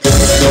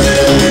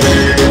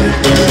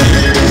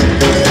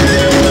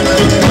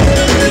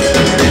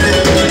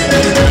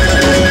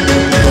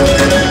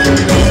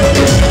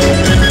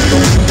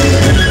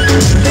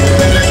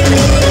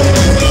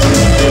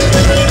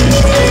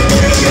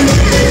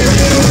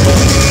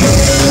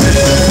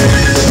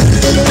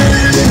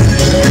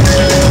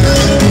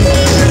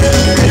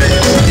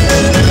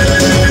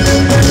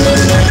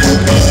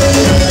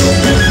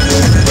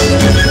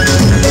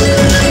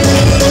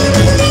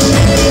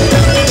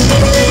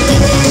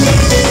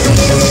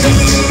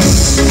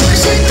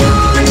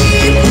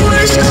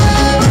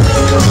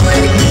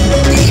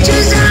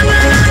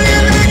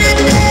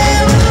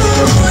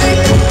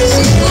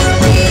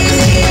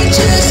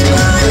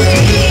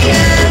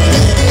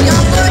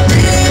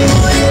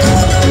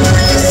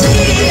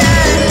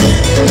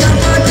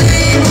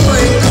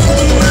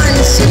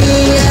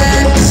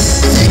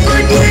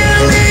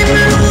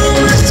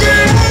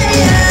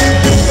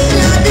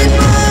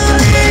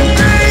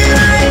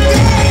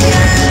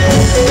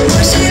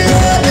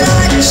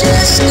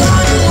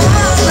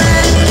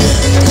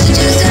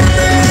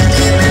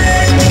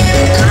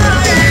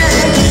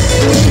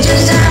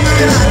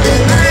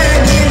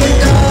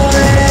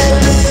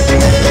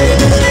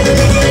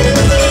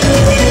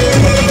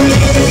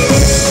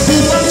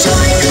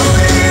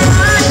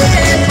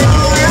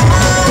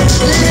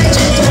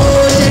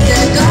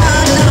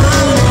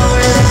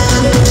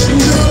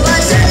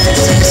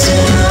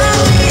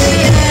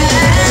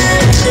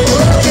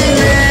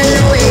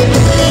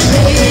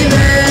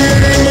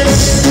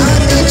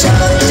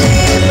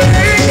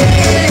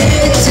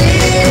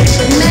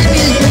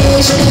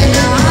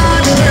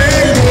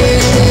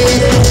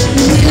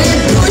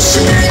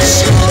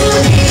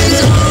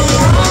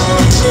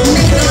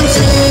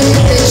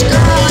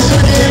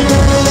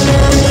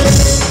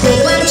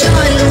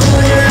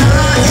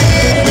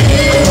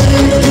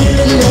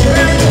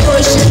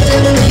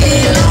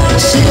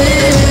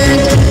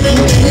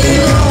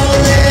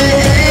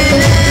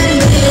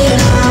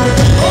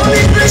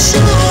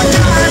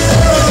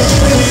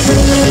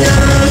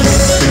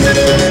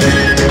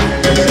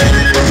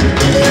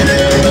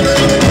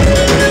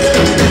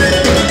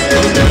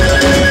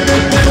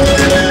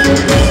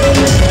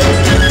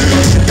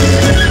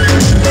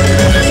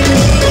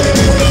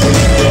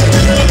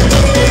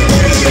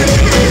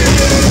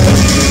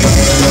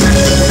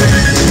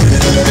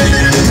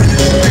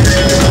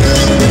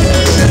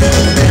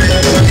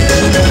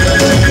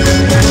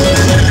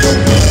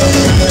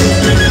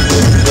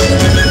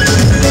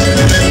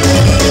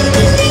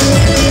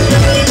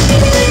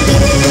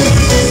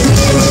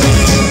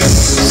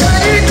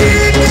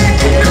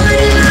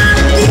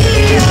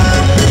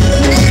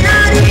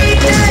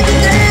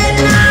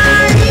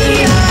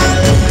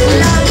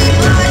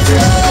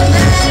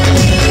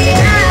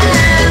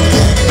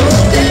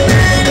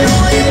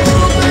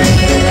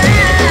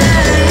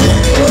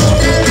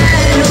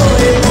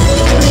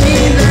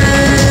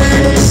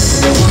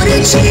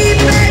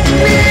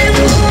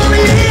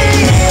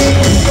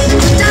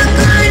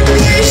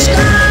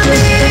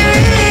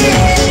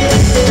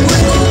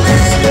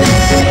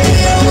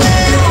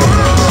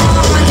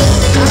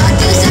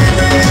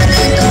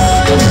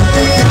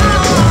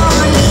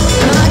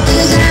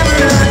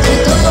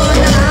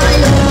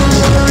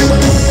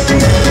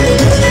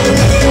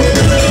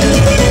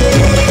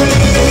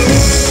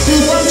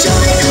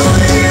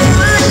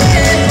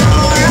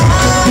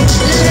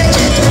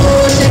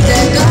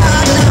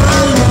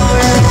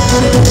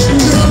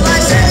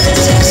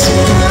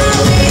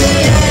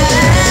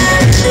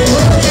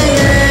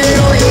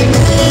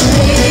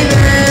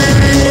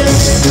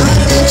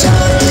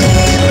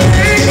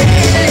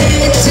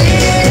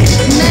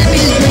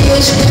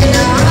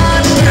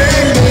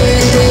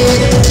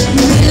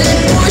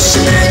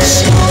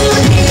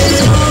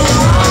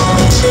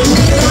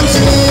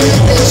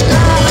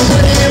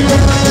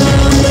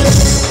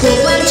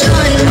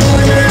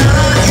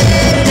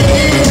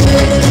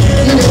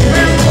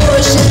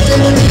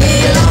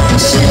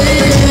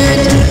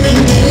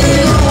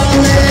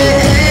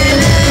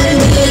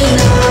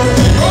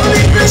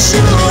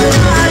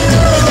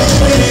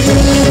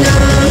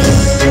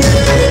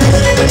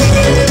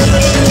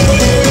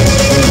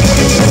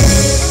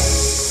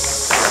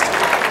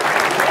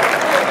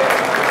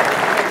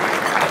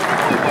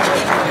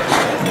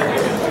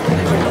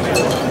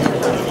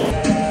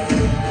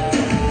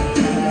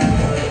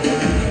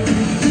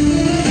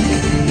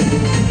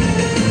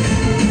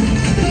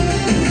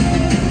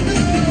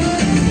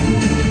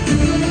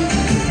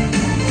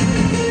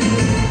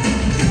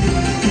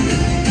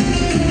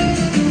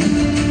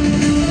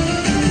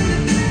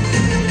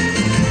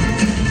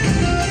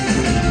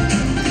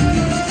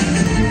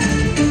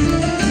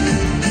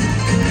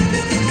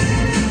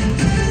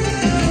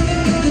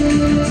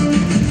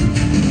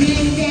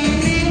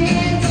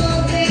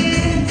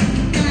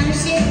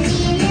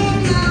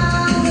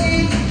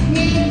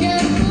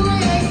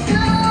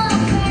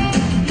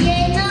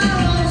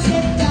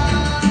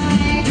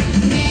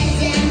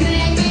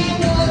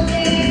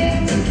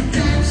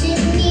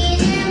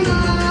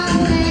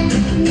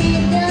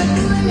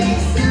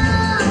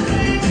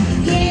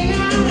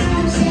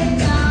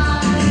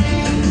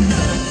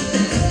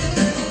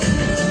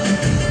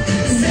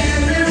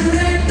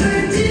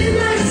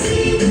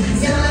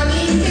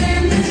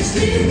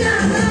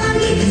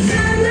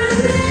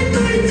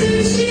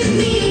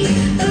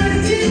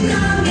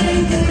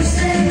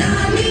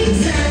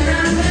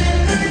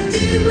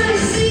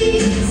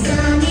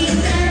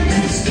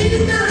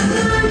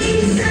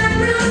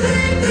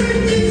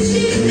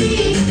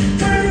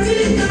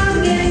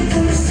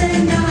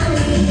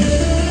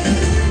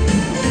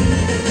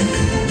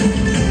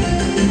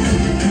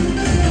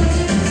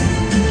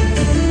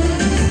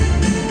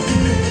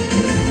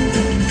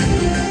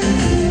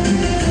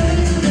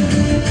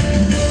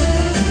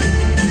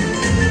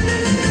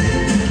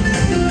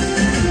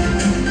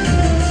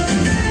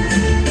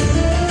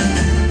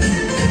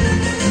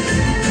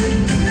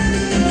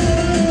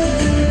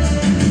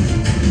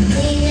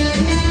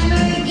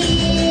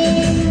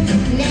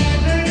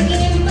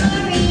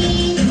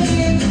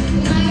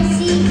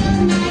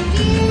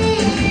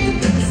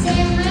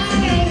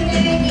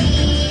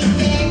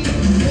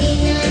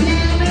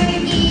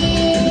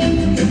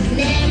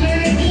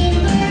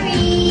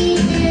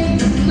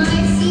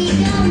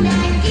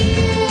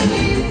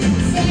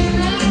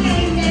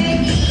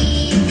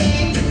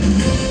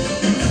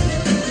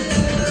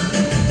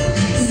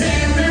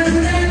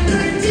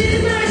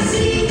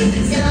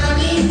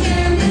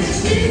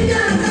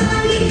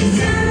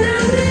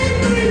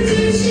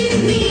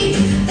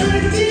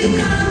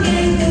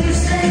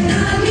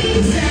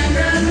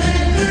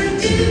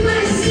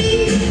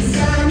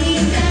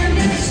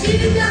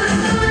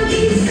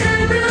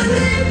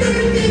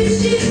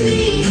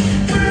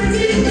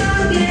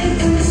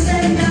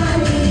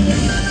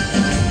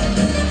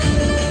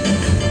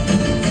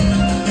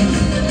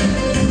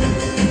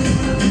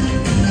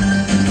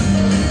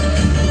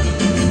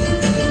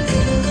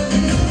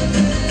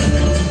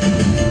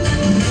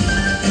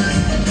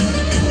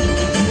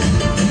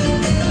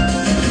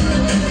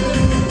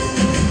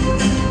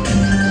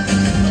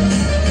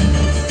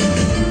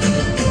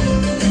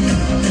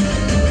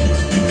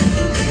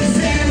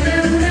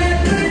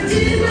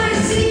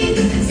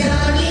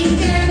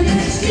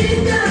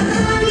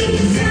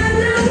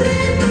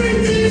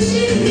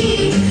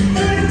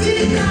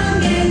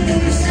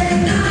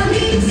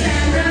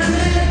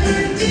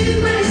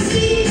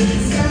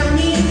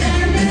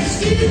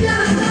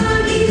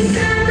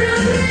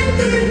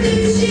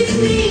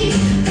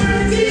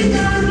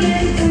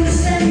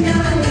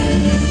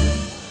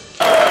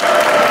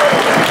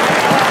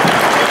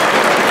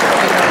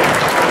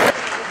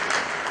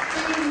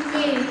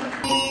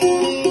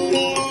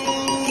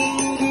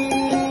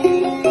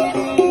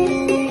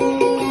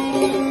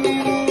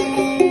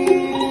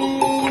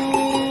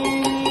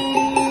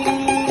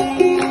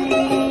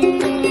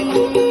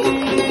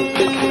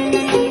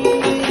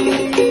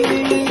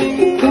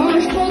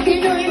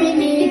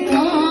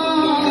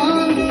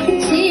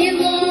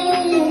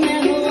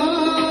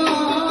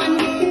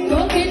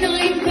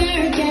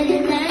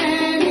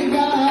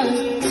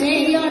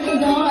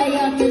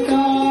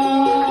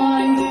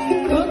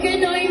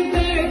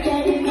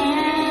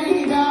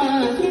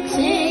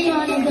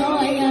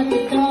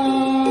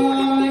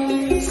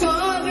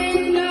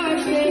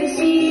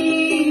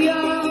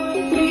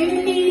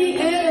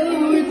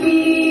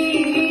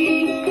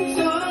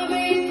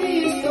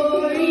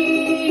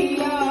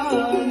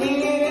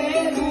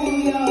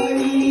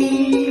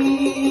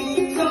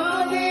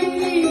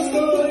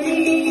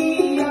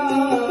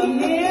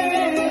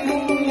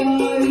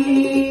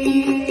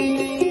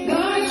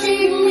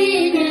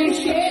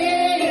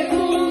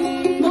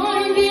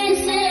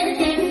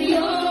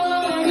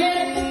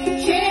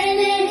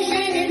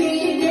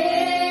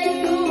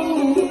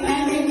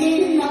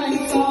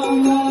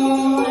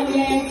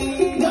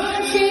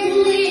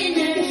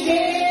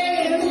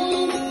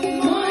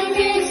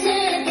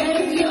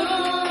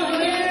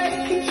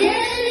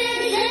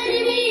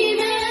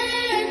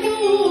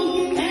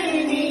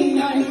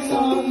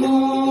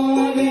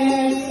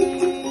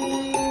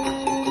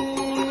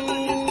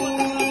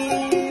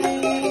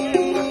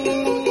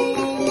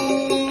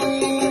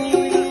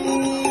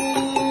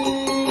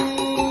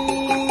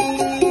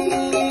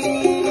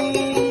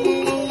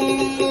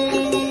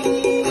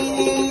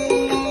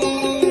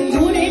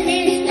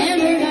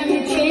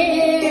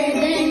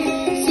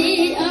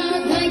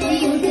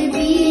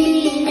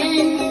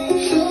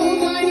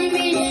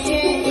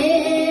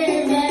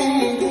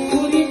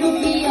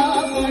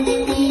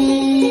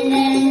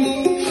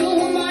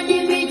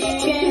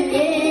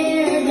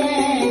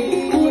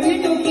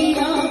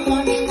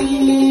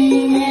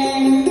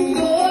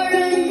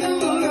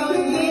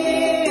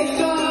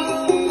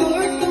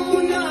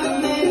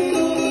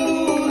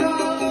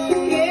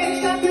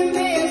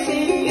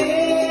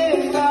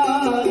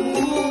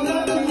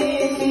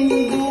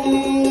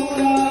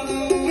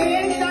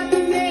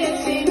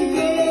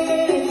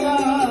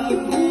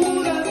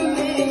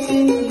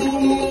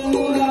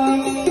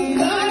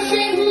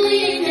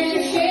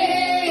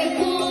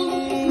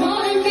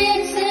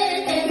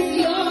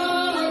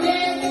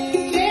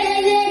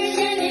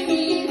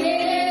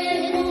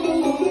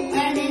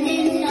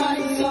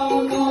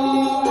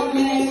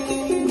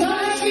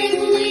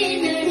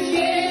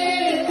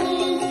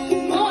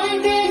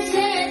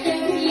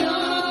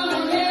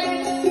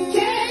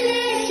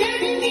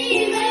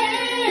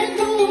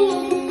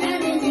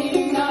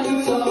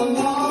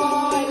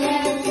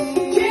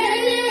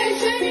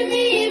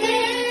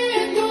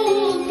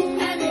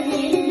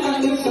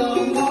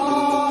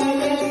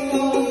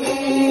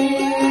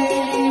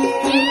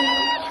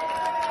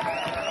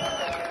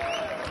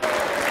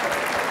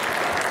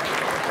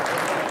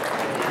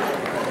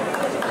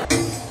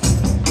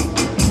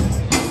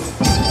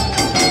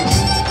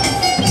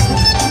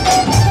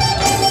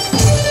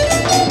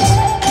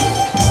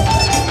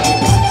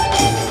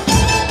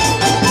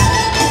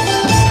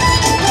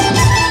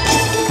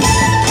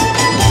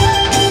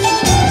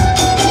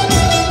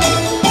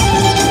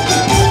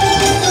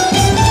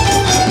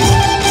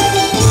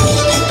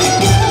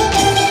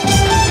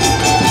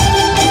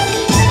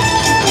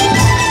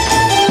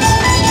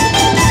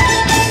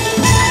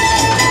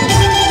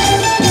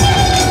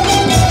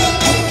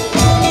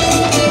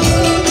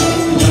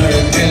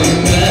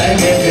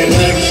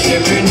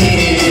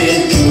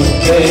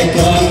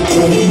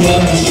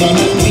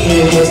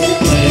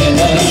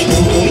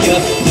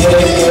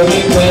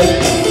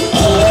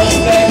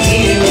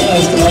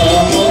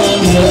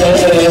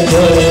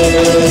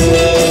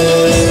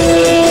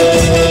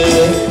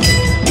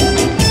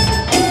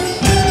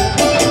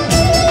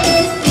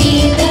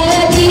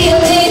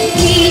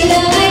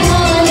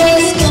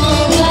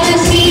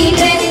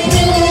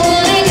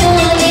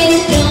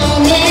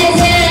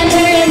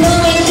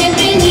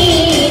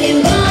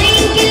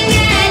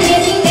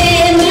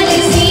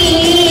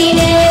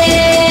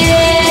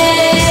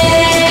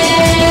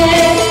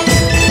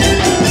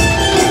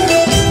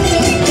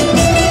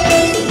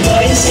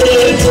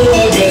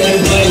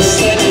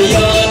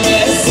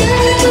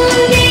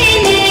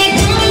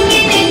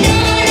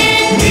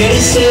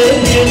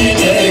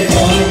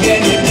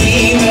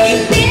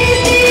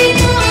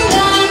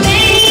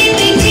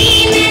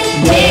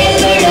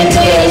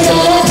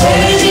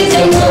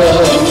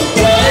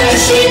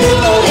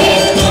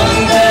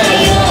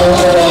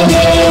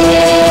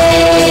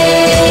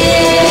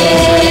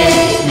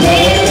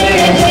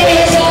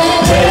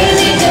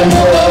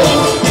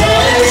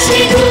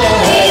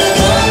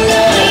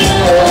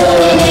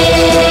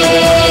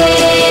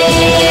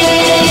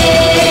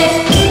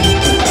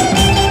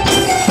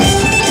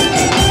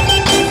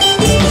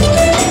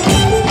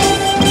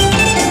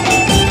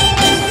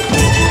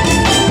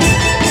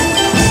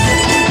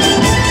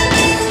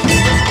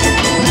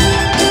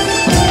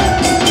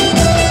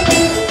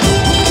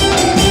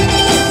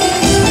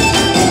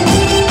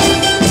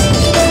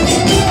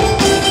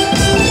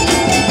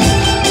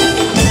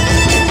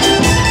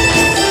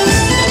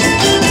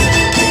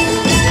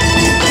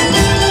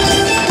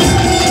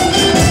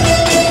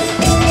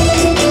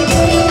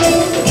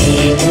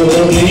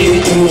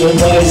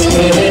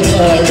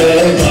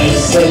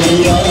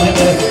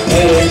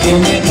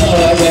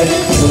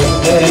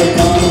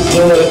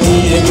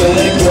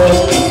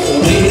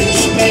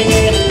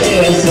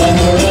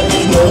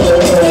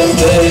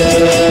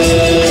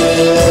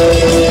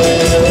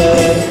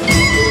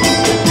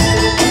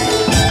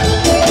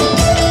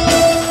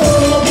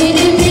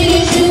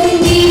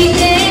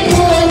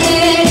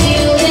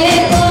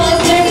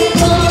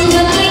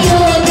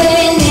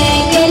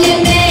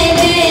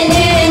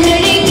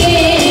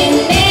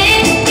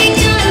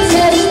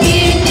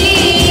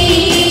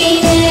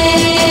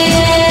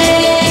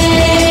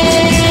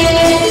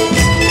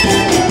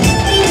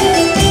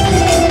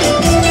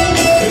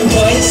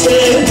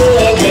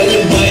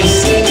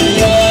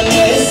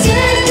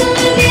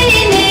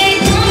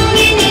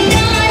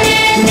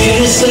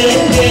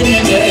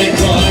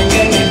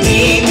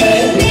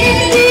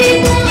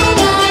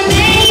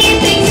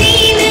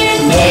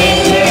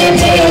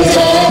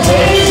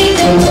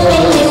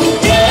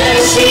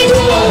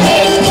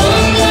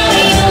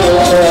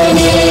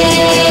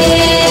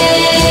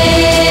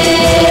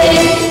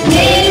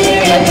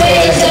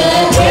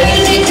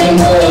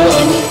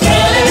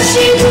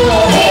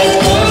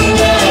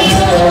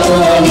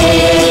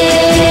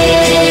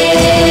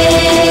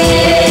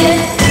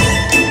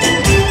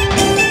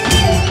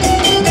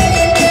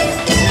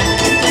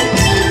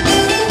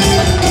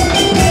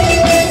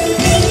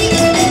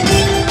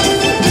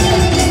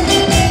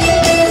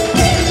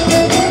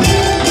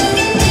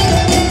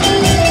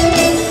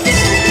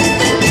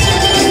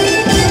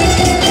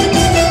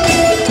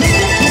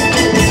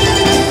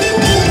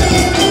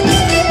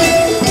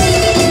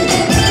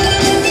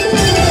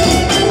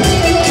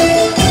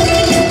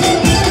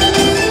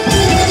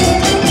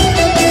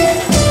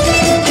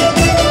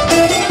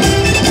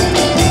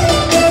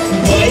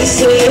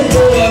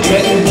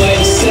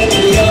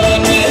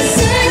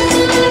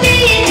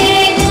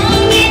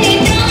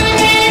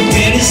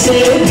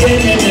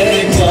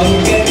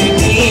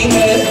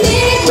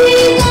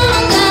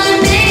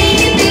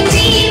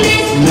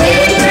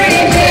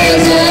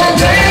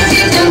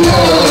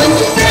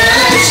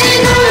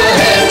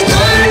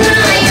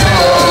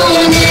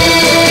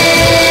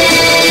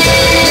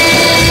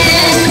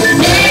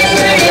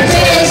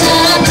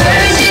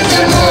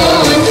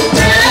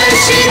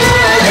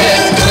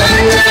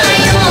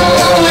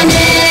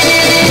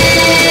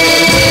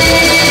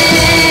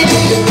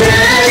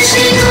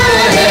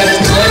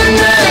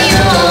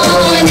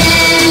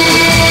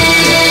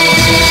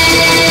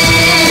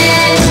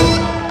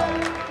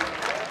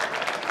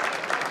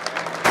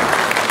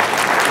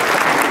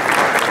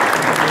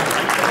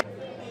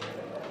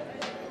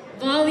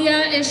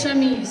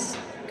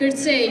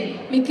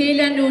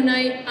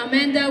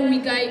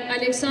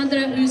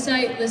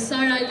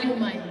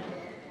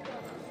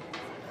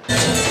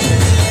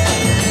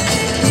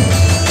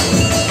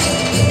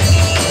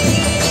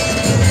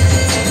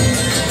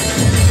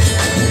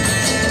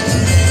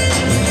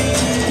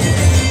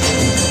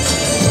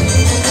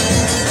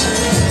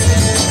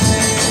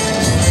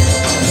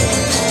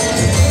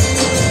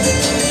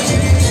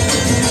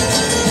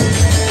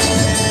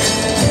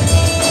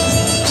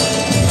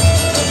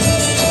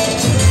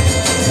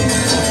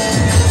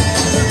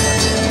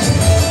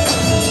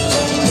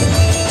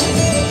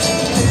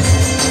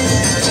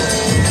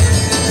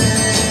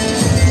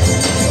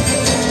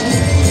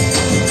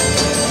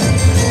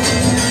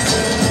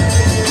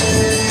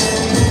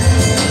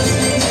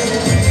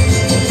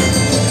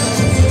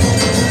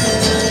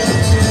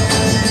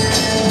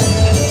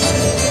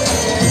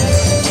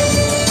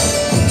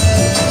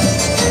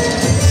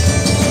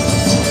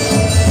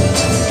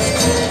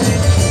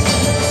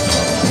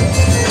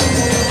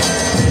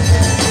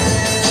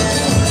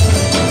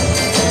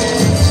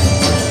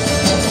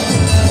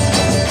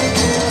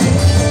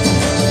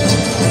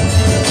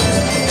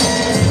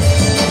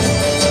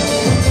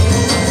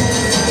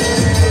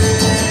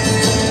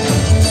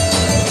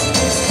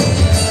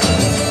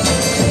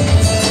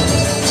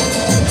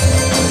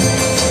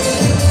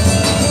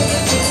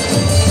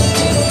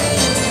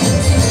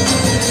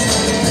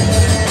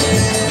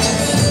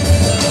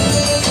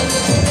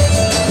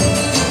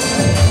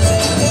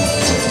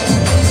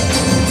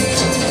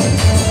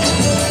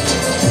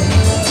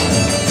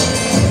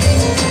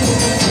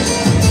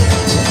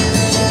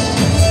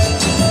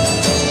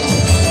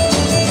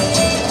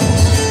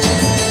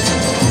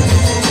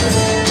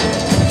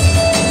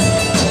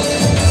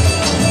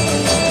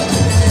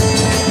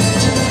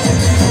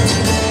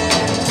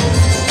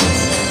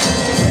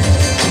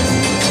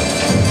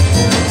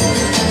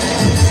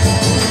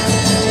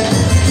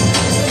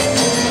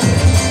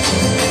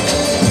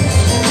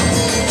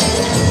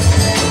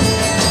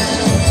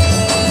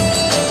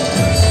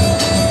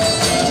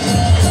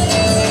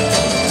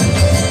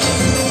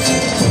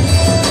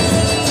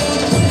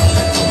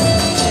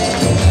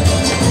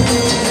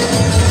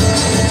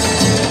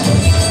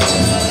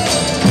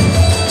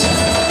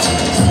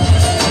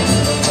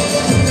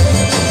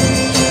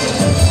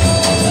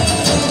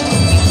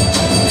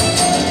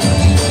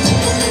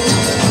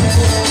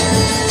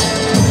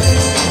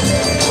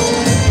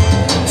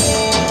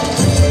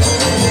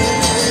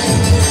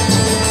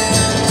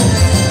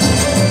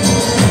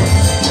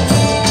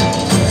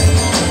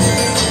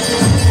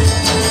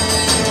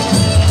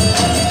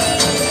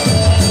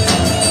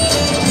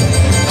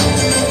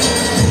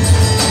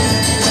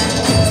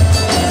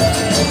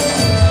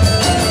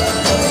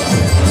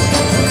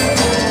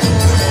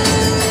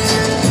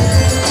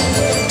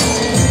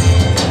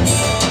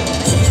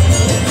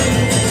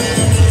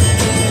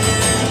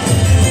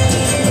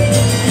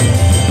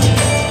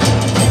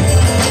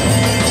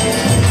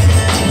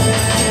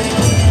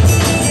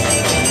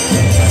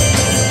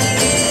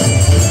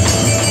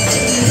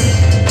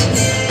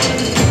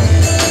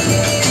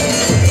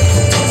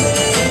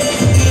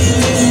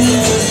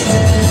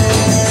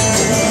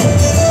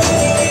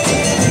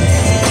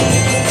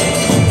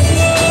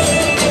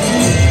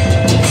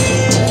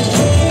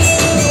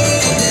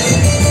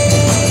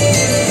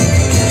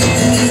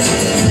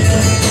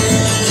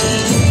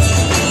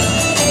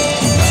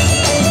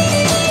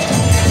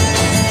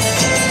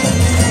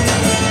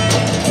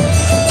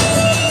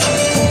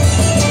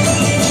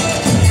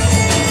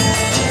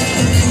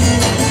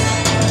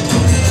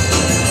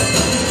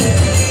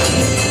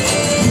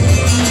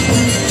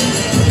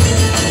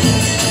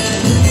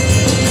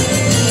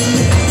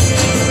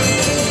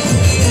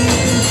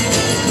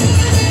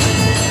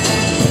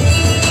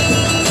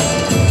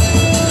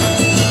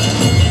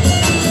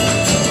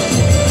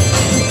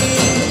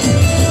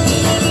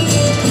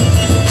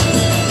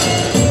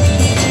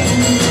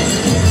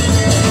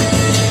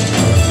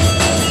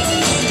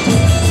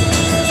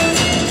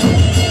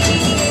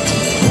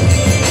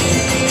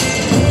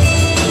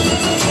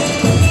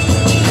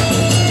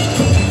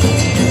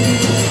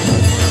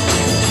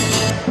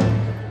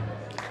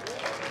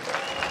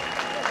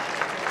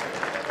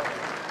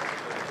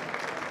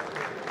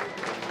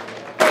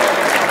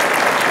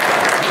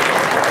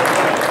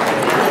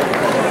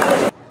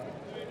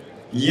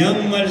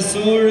 Jam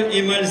malsor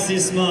I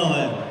malsis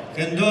madhe,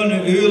 këndon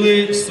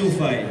ylli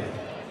Sufaj.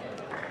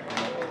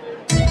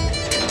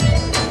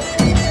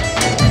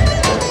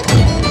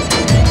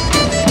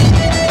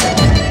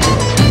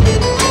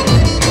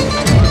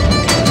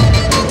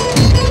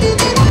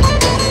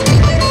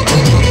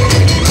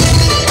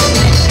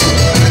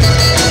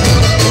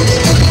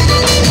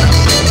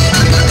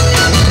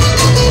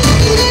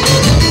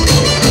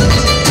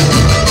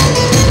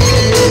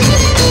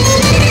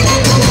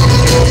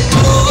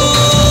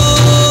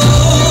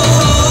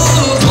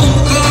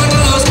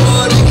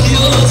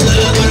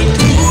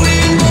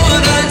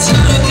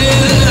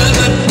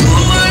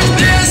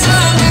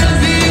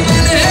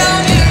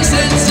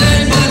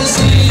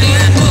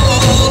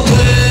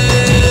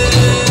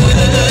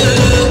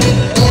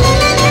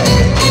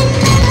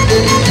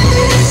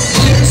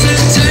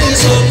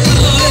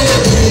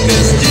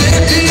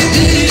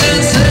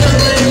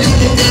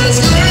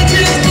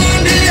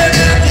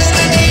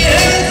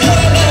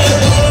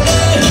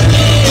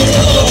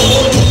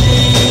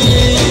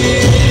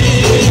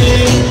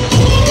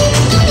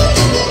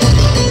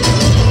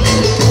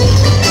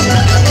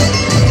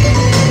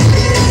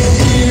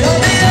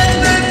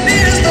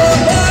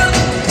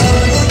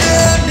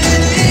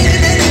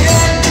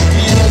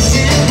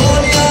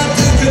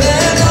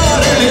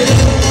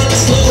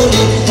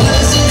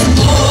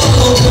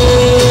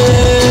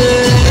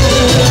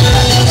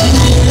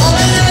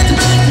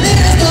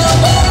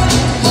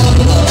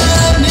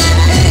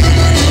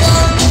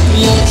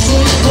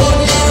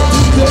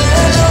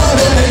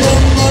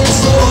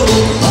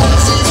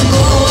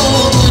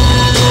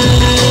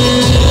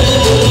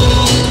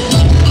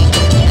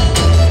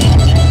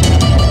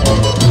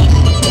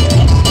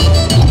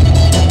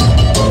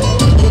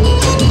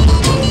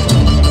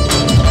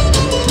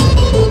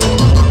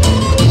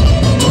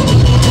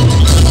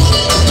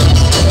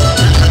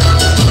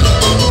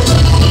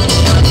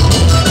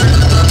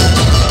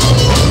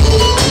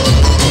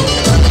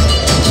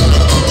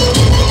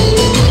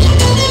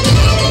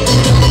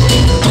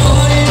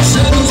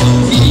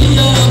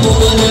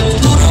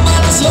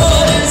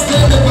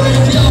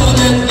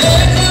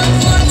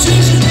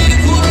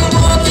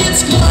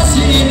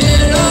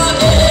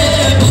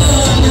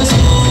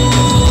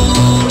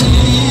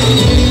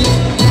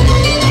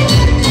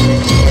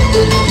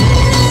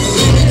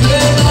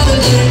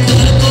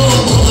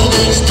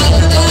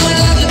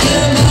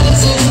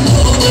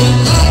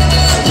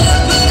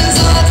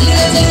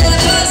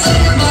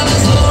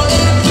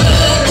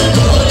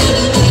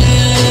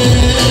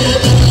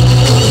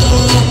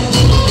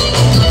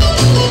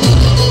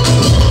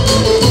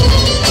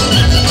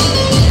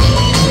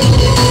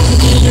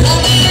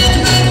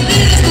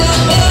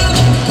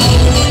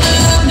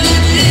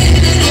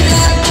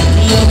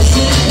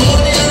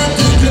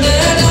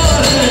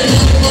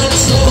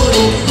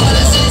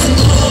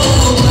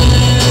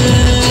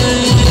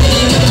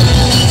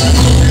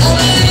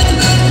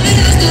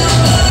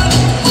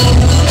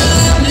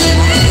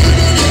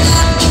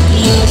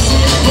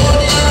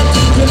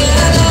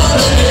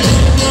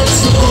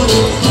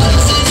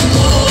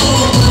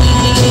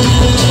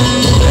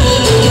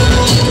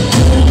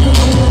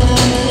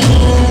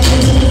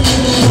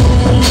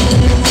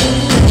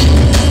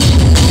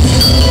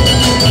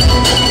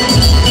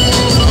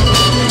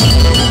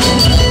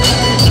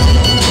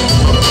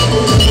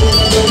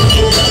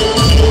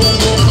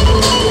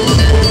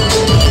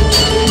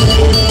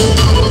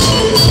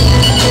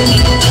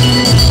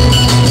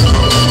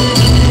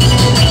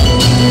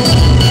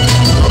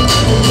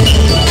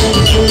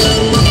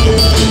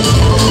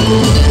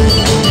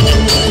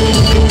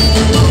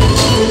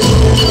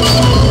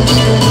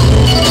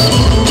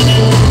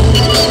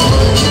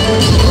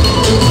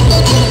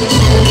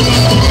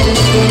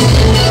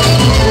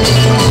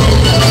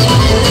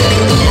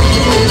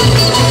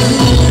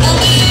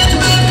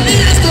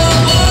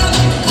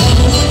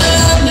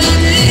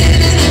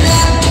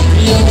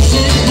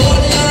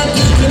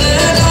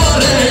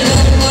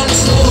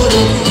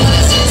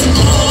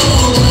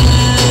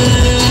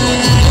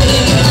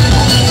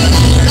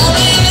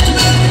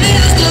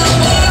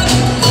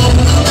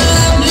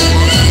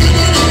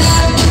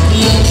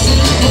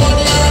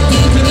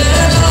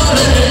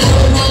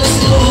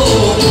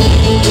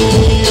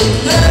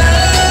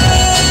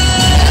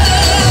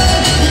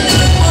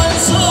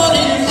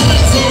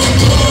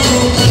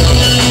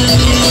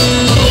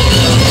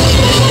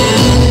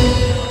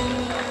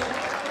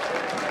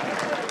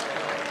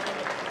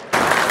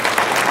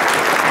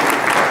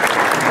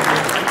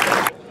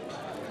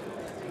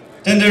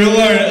 Të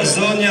nderuar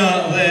zonja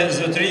dhe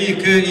zotëri,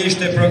 ky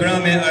ishte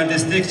programi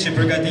artistik që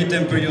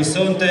përgatitëm për ju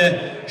sonte.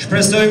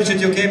 Shpresojmë që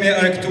t'ju kemi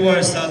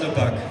argëtuar sa do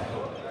pak.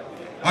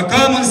 A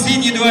ka mundësi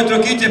një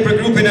duartrokitje për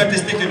grupin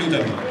artistik, të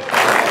lutem?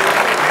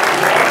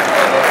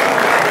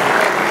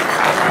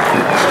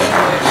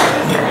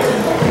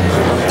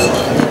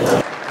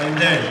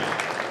 Faleminderit.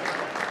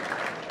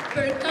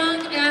 Për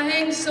këngë e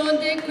aheng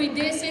sonte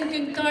kujdesin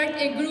këngëtarët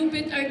e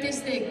grupit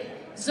artistik.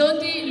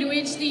 Zoti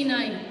Luiç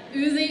Tinaj,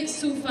 Ylli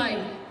Sufaj,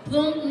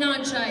 Plum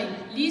Nachaj,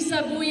 Lisa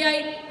Bujaj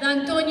dhe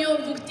Antonio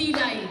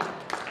Vuktilaj.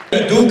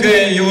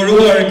 Duke ju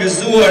uruar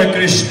gëzuar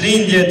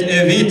Krishtlindjet e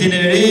vitin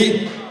e ri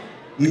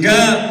nga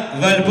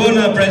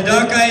Valbona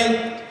Praldakaj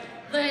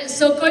dhe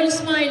Sokol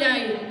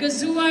Smajlaj,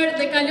 gëzuar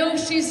dhe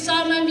kalofshi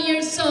sa më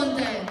mirë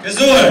sonte.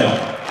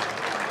 Gëzuar!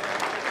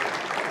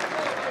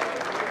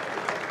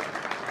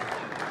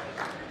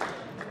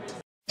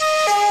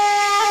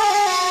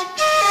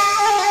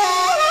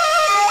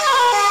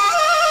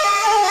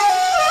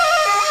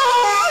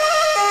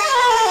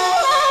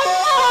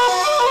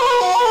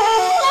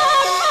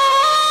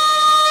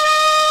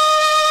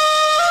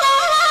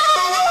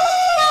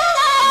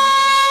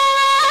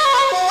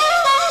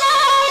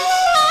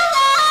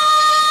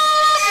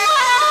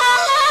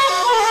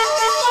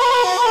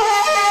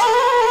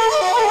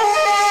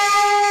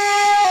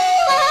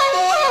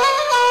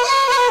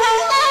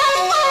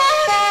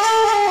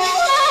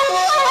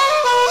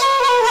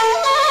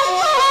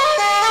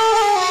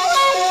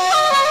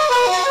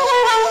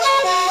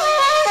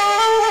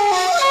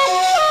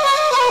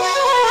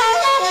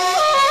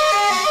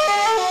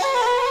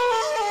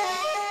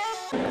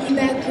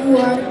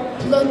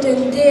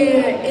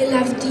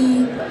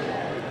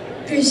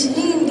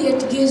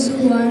 Presidentit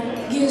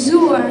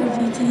gëzuar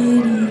viti i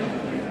ri.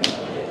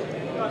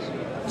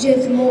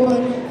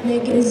 Gjithmonë me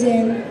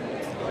gëzim,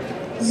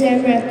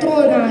 zemrat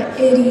tona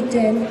e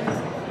rriten,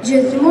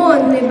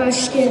 gjithmonë me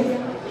bashkim,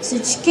 se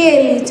që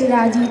kemi të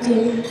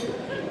raditin.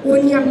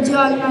 Unë jam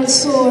djallë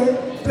malsor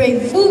prej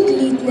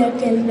vuglit në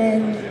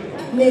Kelmendi,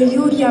 me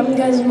ju jam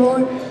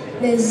gazmor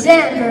me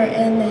zemër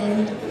e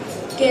mend.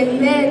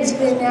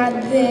 Kelmendve në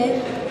atë dhe,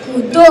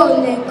 ku do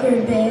në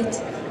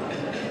kërbet.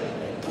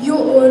 Ju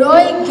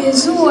uroj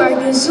gëzuar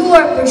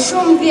për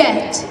shumë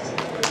vjetë.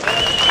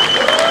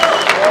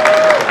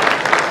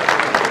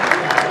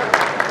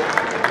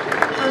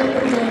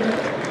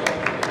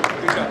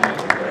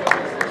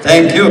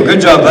 Thank you,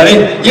 good job, buddy.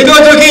 You go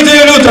to Kita,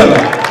 you lutëm.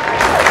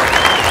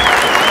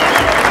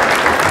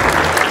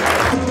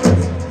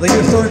 Dhe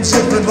ju thorë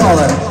që për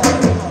bale.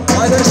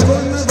 Hajde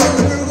shkojnë me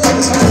bale për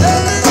gotës.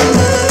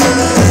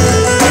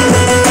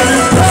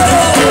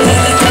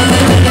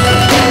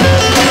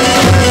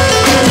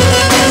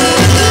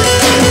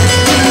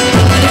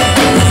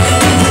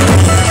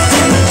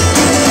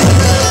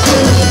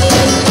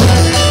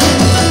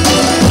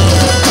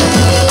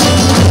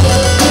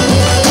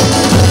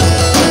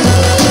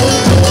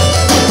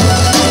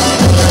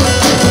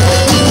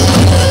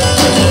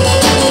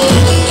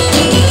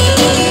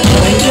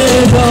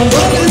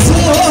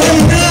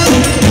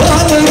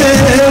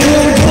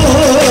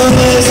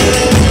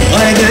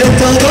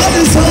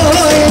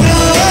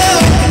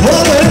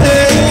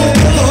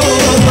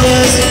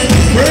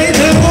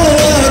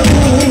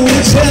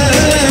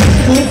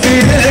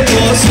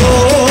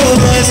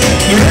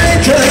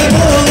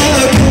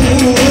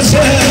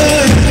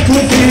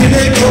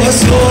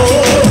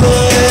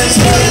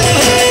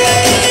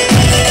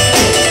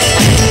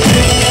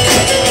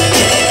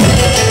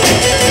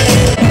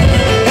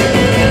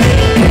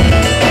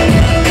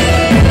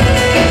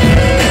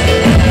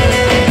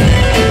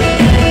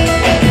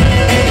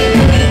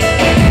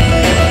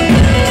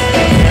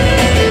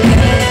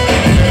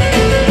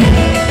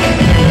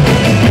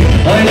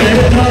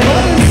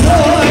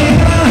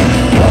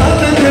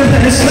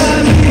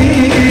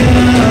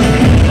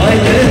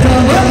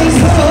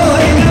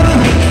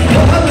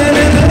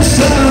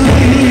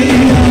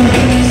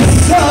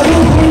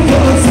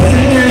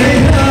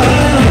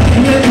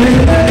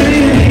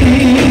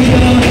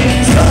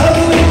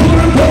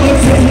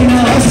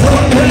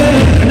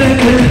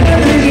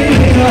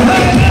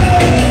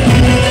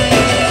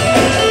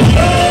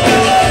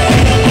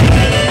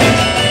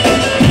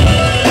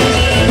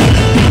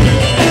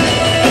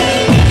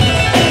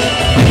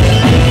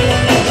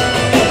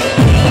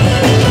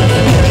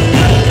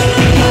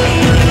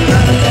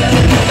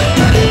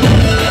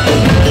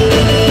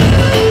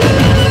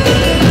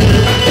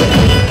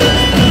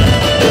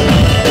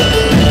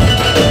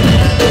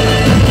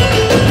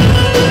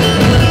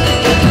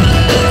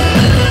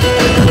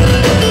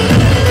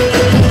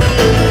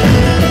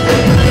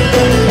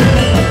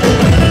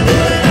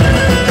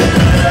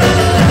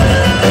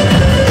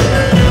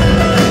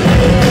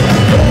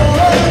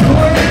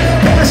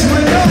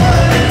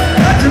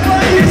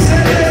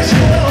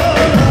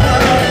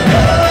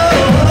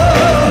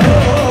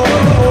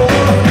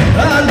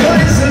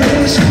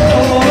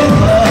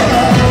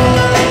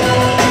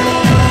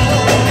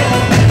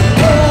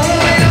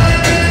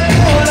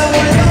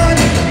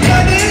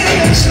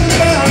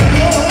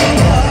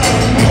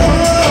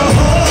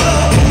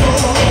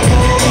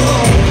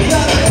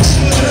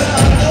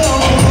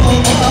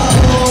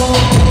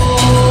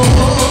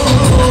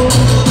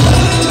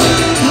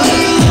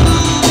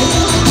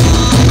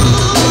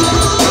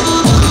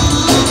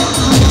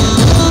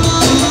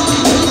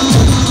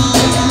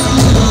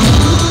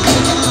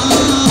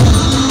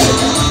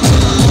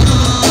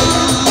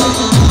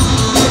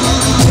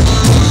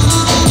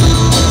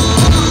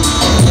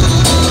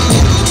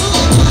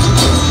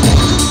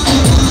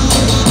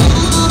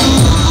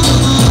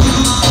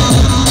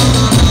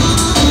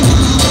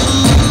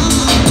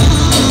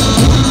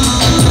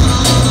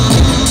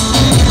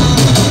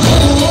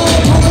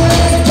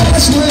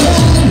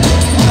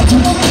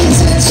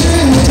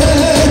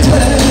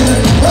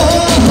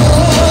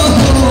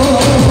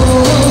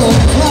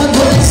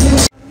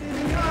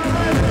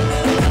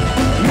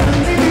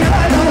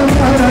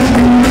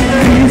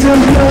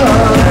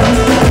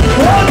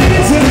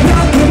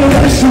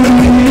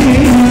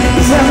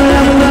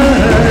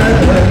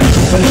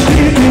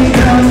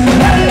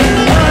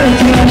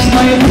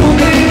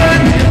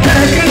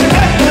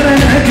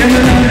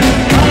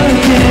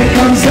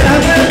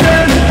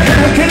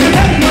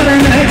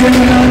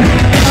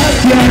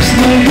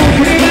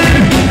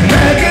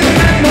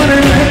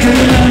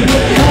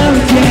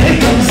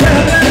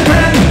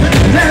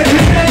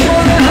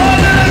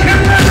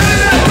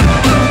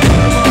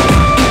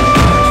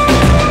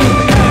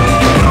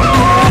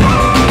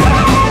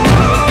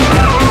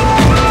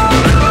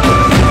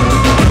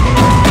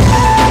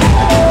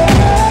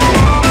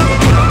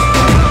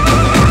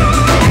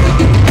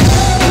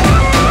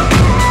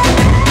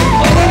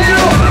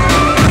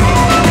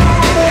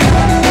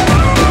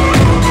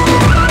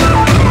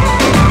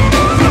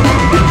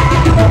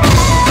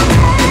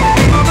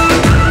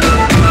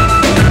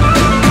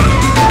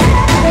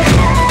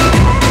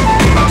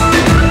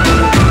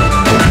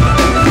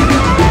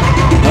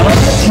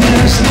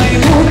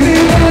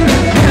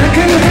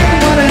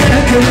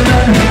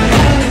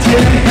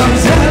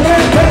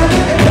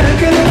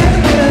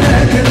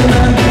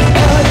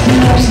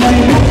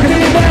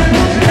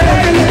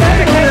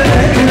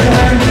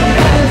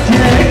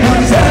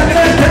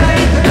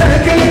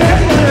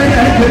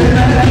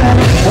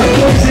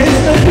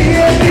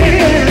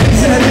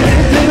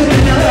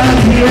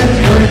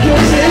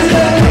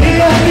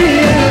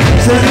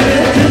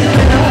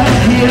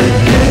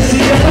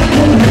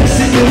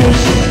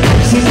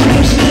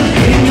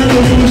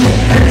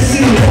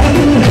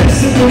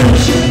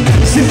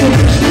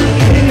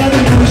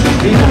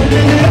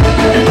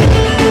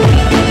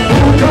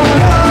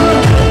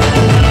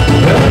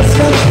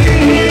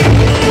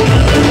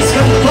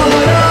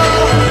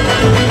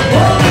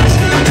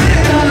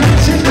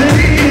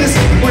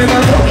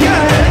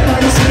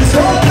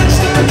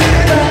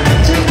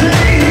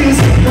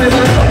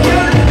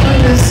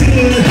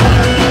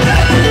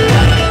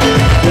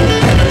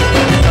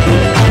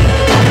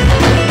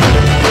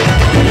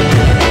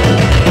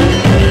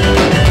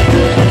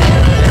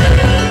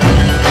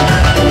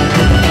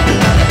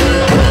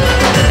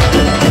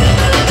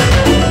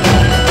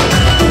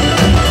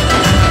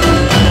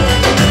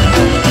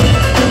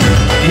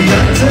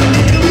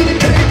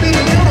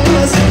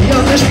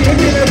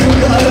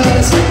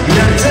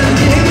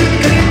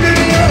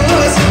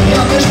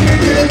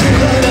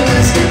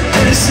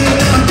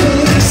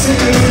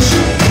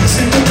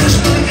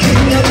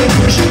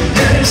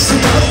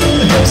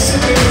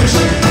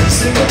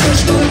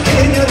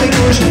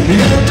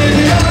 Shoqates